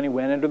lesson when He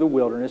went into the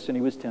wilderness and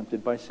He was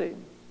tempted by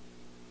Satan.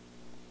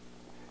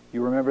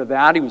 You remember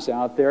that? He was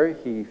out there,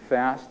 He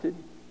fasted,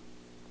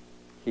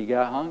 He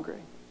got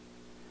hungry.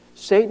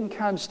 Satan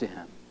comes to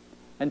Him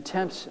and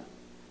tempts Him.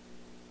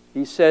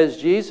 He says,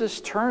 "Jesus,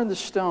 turn the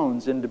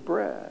stones into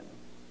bread.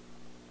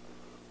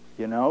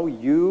 You know,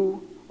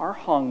 you are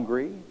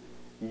hungry.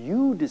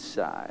 You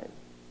decide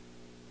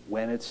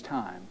when it's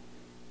time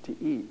to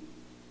eat."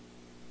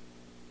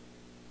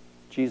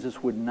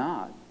 Jesus would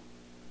not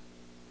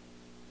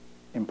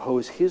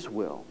impose His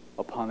will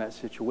upon that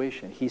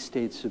situation. He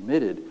stayed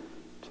submitted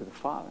to the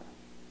Father.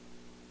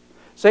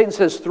 Satan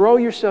says, throw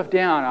yourself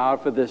down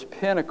out of this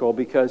pinnacle,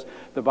 because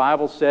the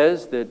Bible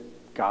says that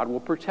God will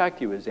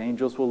protect you. His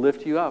angels will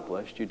lift you up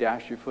lest you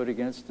dash your foot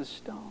against a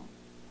stone.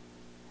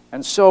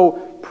 And so,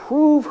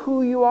 prove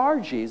who you are,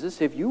 Jesus.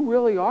 If you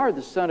really are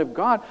the Son of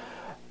God,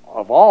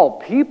 of all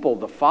people,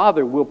 the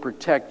Father will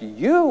protect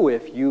you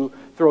if you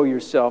throw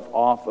yourself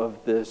off of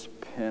this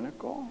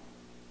pinnacle.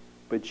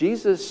 But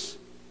Jesus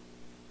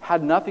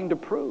had nothing to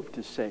prove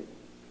to Satan.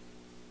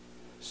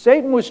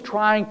 Satan was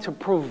trying to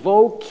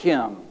provoke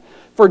him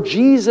for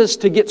Jesus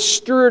to get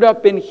stirred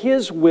up in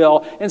His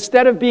will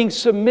instead of being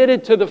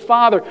submitted to the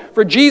Father.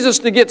 For Jesus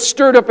to get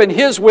stirred up in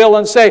His will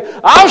and say,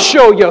 "I'll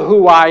show you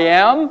who I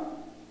am."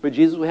 But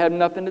Jesus had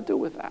nothing to do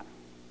with that.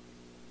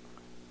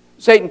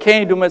 Satan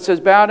came to him and says,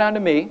 "Bow down to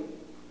me,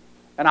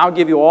 and I'll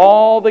give you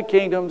all the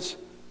kingdoms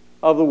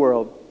of the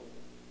world."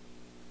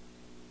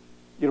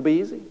 It'll be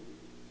easy.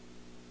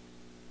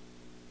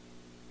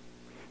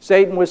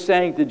 Satan was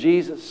saying to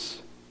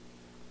Jesus,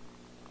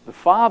 "The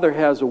Father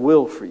has a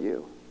will for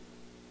you.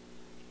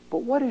 But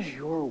what is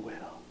your will?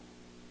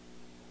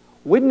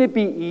 Wouldn't it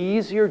be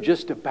easier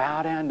just to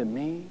bow down to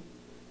me,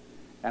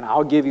 and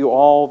I'll give you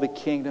all the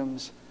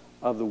kingdoms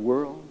of the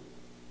world?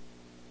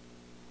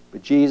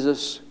 But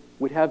Jesus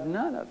would have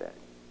none of it.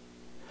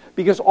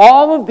 Because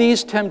all of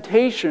these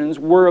temptations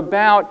were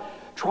about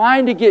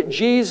trying to get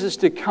Jesus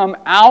to come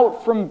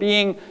out from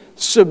being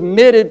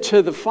submitted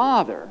to the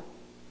Father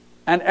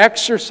and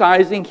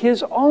exercising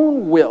His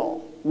own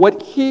will,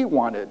 what He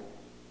wanted.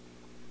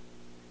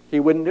 He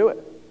wouldn't do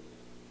it.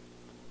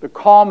 The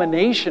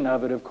culmination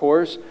of it, of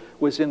course,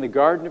 was in the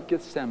Garden of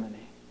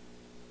Gethsemane,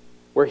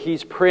 where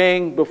He's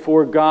praying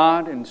before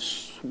God and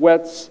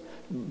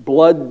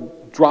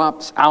blood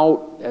drops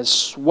out as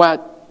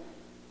sweat.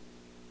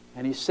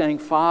 And He's saying,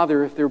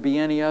 Father, if there be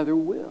any other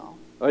will,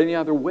 or any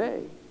other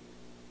way.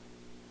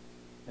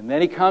 And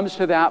then He comes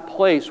to that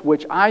place,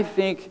 which I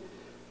think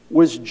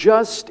was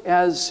just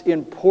as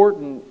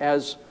important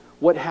as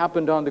what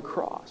happened on the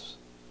cross.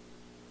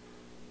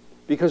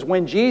 Because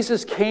when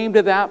Jesus came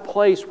to that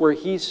place where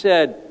He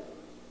said,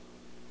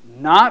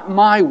 not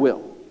my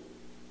will,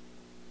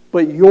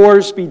 but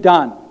yours be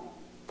done,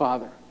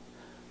 Father,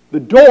 the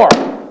door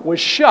was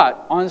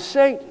shut on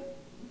Satan.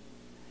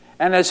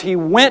 And as He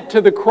went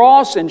to the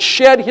cross and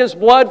shed His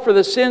blood for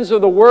the sins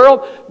of the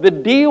world, the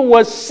deal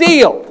was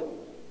sealed.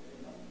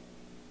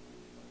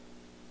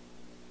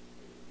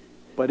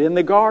 But in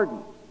the garden,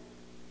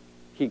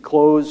 He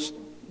closed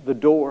the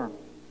door.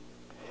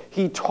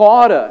 He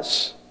taught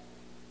us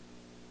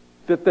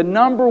that the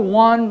number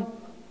one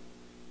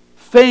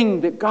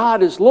thing that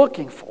God is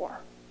looking for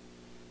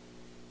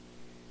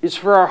is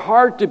for our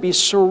heart to be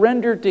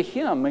surrendered to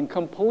Him and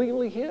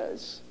completely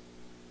His.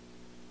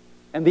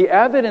 And the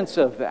evidence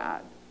of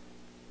that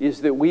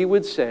is that we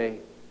would say,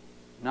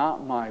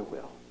 not my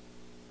will,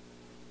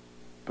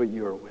 but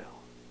your will.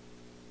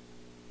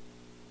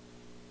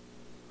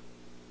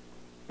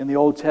 In the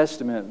Old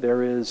Testament,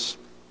 there is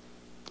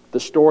the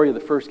story of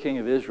the first king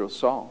of Israel,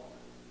 Saul.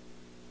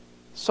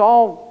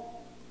 Saul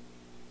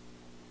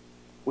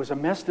was a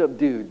messed up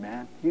dude,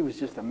 man. He was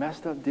just a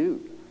messed up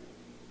dude.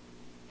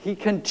 He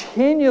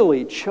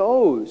continually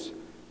chose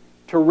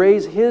to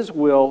raise his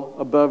will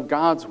above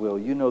God's will.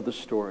 You know the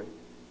story.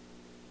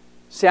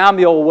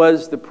 Samuel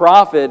was the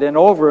prophet, and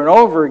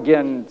over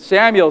again,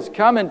 Samuel's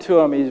coming to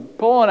him. He's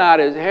pulling out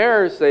his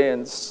hair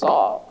saying,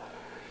 Saul,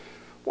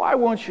 why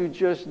won't you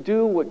just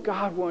do what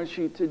God wants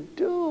you to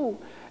do?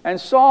 And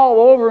Saul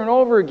over and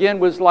over again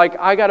was like,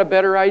 I got a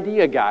better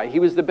idea guy. He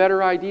was the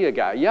better idea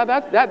guy. Yeah,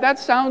 that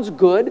sounds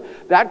good.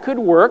 That could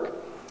work.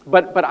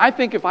 But I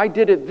think if I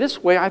did it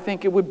this way, I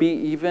think it would be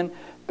even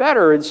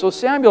better. And so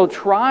Samuel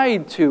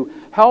tried to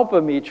help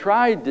him. He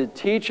tried to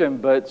teach him.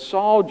 But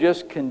Saul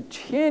just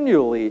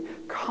continually,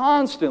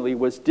 constantly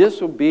was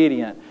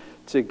disobedient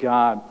to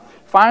God.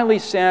 Finally,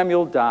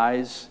 Samuel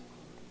dies.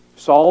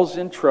 Saul's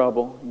in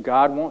trouble.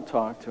 God won't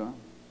talk to him.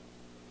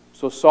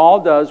 So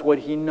Saul does what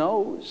he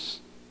knows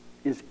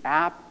is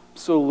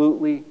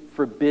absolutely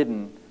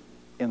forbidden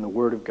in the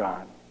Word of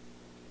God.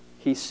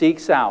 He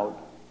seeks out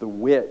the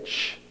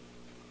witch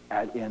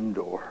at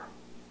Endor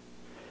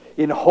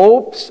in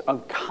hopes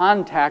of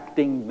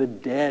contacting the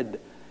dead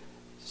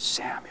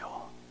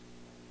Samuel.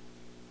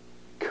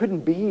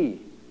 Couldn't be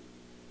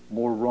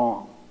more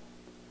wrong.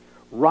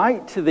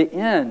 Right to the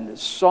end,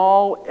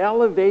 Saul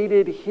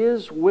elevated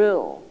his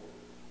will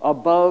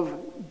above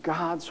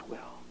God's will.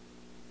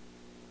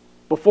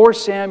 Before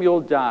Samuel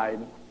died,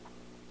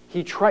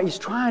 he's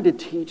trying to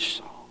teach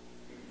Saul.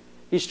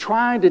 He's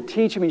trying to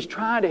teach him. He's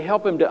trying to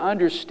help him to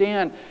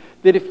understand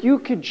that if you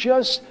could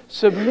just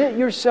submit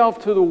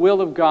yourself to the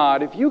will of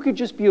God, if you could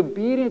just be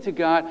obedient to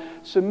God,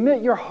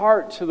 submit your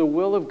heart to the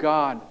will of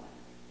God,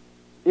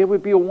 it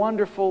would be a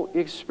wonderful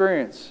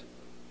experience.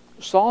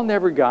 Saul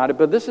never got it,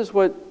 but this is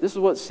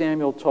what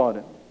Samuel taught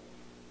him.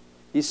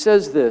 He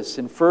says this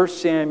in 1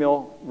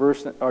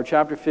 Samuel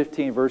chapter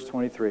 15, verse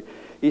 23.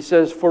 He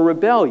says, for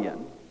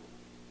rebellion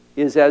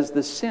is as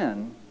the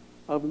sin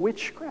of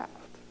witchcraft,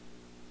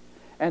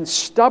 and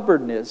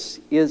stubbornness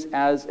is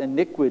as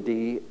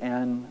iniquity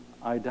and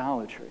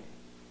idolatry.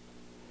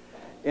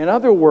 In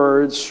other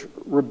words,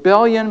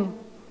 rebellion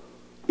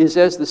is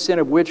as the sin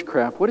of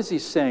witchcraft. What is he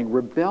saying?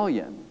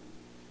 Rebellion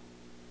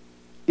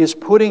is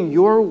putting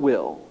your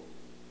will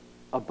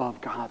above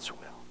God's will.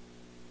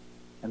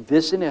 And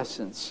this, in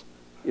essence,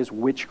 is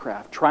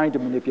witchcraft, trying to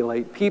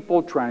manipulate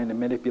people, trying to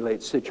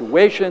manipulate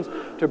situations,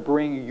 to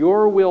bring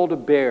your will to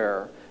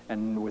bear,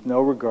 and with no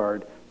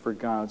regard for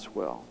God's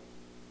will.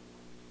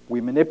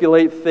 We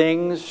manipulate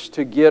things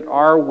to get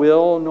our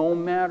will no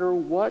matter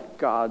what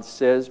God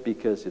says,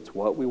 because it's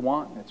what we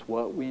want, it's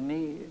what we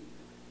need.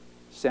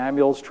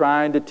 Samuel's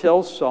trying to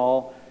tell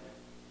Saul,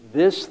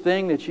 this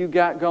thing that you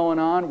got going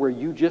on where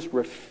you just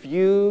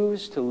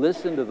refuse to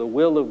listen to the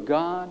will of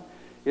God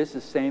is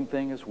the same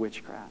thing as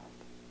witchcraft.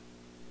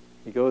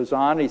 He goes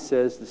on, he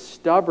says, the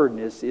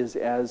stubbornness is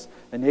as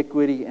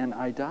iniquity and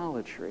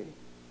idolatry.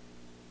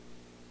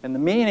 And the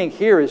meaning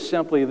here is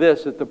simply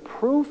this, that the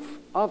proof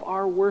of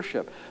our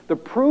worship, the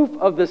proof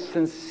of the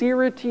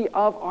sincerity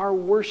of our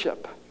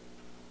worship,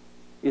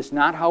 is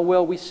not how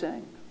well we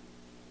sing.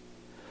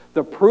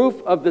 The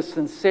proof of the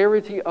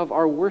sincerity of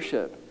our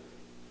worship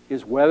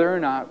is whether or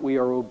not we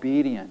are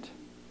obedient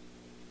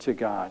to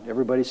God.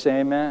 Everybody say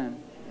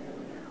amen.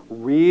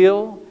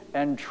 Real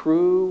and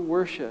true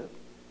worship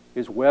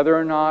is whether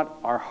or not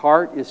our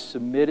heart is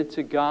submitted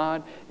to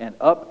God, and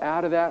up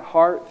out of that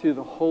heart through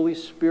the Holy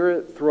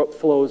Spirit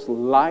flows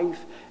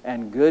life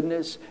and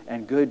goodness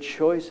and good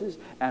choices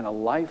and a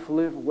life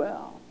lived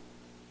well.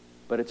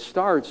 But it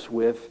starts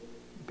with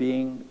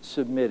being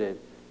submitted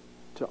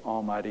to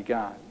Almighty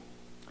God.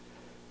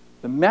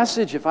 The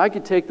message, if I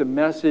could take the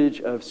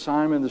message of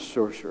Simon the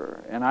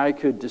Sorcerer and I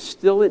could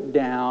distill it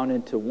down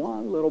into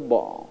one little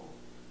ball,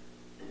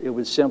 it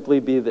would simply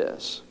be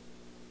this: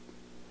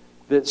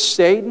 that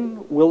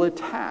Satan will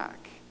attack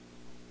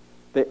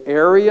the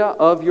area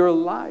of your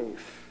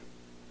life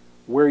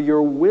where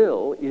your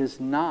will is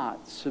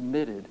not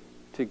submitted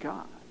to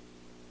God.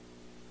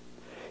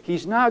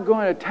 He's not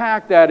going to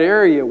attack that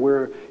area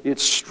where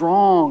it's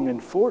strong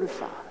and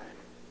fortified.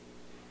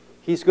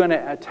 He's going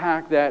to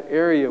attack that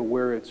area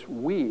where it's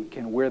weak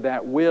and where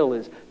that will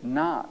is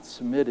not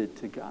submitted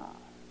to God.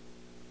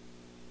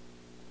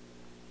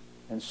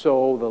 And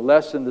so the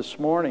lesson this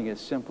morning is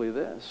simply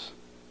this: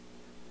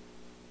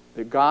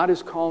 that God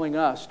is calling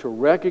us to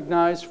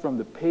recognize from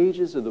the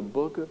pages of the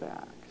book of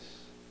Acts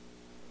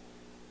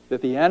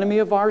that the enemy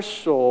of our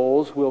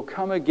souls will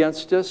come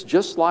against us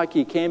just like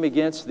he came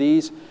against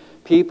these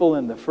people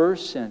in the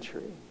first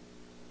century.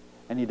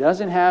 And he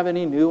doesn't have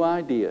any new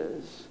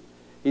ideas.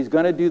 He's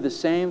going to do the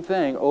same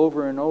thing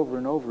over and over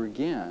and over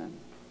again.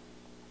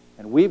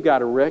 And we've got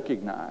to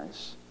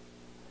recognize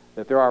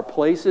that there are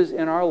places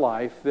in our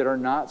life that are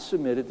not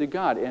submitted to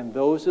God. And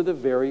those are the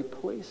very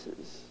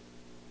places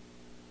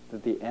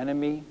that the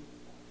enemy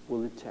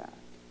will attack.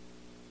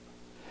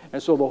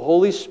 And so the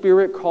Holy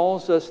Spirit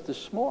calls us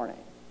this morning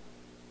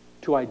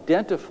to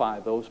identify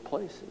those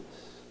places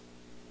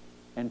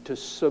and to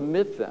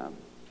submit them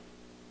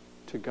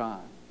to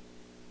God.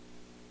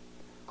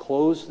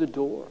 Close the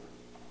door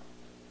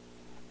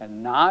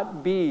and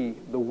not be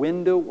the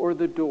window or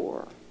the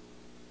door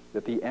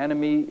that the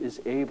enemy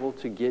is able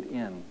to get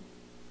in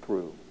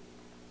through.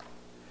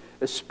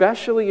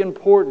 Especially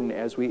important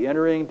as we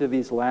enter into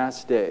these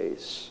last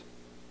days.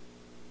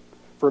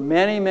 For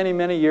many, many,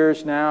 many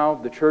years now,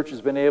 the church has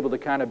been able to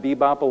kind of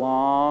bebop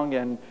along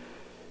and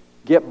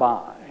get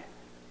by.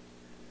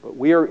 But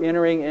we are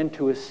entering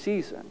into a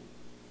season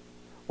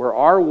where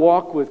our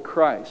walk with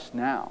Christ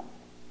now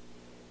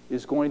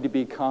is going to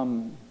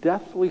become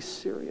deathly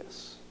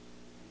serious.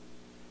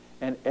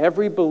 And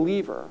every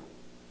believer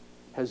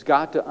has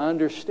got to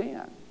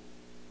understand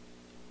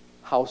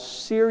how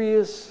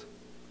serious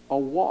a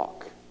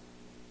walk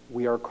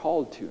we are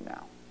called to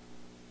now.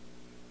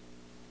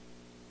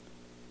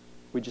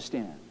 Would you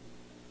stand?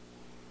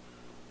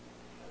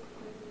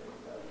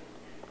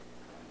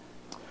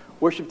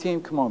 Worship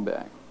team, come on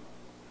back.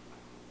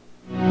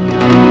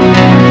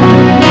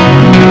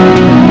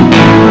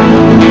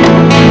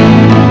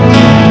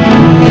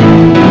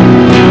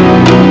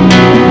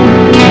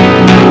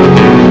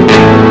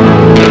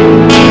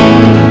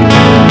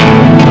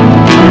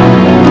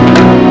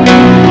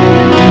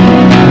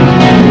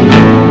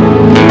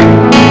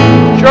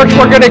 Church,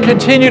 we're going to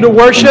continue to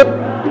worship.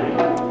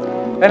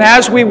 And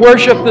as we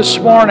worship this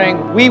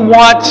morning, we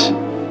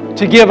want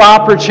to give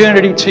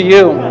opportunity to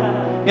you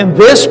in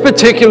this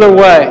particular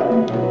way.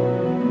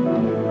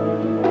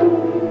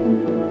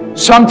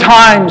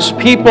 Sometimes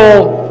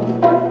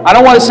people, I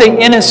don't want to say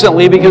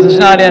innocently because it's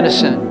not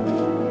innocent,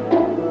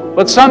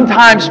 but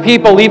sometimes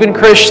people, even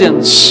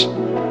Christians,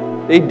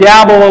 they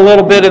dabble a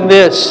little bit in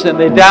this and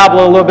they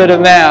dabble a little bit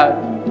in that.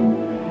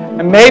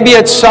 And maybe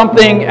it's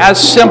something as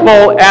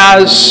simple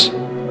as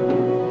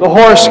the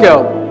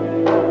horoscope.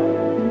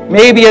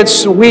 Maybe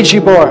it's the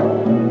Ouija board.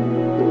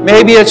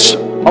 Maybe it's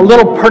a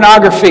little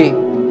pornography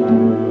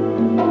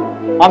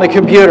on the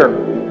computer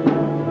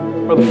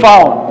or the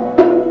phone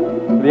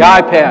or the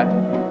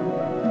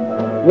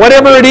iPad.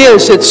 Whatever it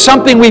is, it's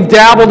something we've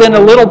dabbled in a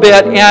little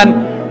bit,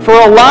 and for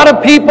a lot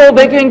of people,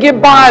 they can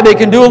get by. They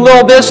can do a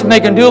little this and they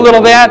can do a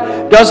little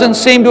that. Doesn't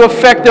seem to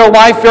affect their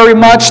life very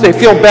much. They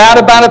feel bad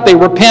about it. They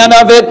repent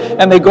of it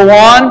and they go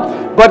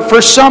on. But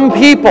for some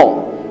people,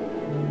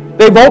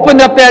 they've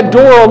opened up that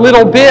door a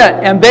little bit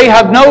and they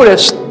have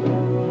noticed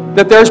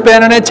that there's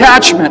been an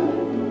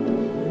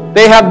attachment.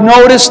 They have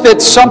noticed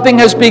that something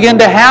has begun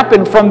to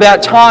happen from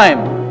that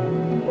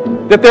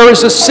time. That there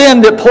is a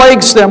sin that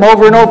plagues them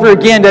over and over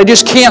again. They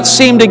just can't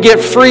seem to get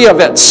free of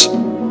it.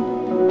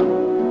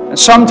 And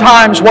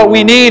sometimes what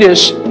we need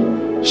is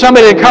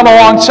somebody to come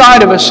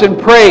alongside of us and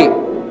pray.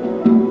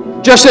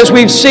 Just as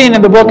we've seen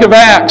in the book of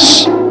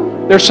Acts,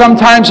 there's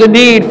sometimes a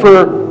need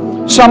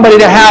for somebody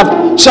to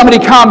have somebody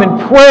come and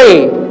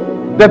pray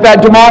that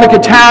that demonic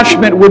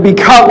attachment would be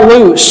cut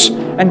loose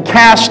and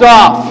cast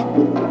off.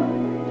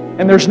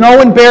 And there's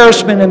no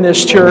embarrassment in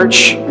this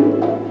church.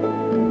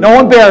 No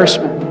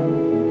embarrassment.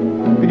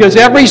 Because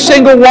every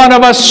single one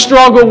of us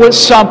struggle with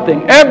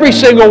something. Every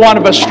single one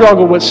of us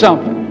struggle with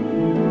something.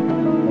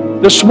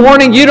 This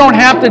morning, you don't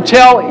have to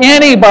tell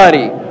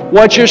anybody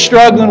what you're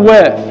struggling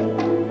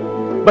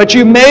with. But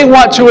you may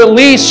want to at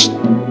least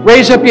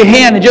raise up your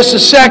hand in just a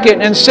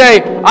second and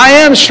say, I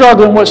am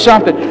struggling with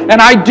something.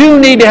 And I do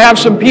need to have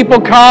some people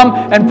come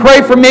and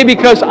pray for me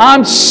because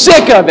I'm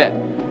sick of it.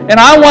 And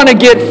I want to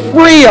get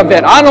free of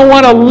it. I don't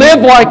want to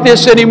live like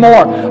this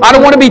anymore. I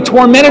don't want to be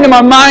tormented in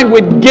my mind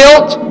with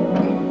guilt.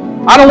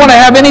 I don't want to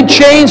have any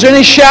chains or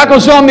any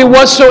shackles on me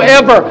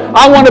whatsoever.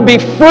 I want to be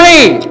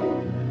free.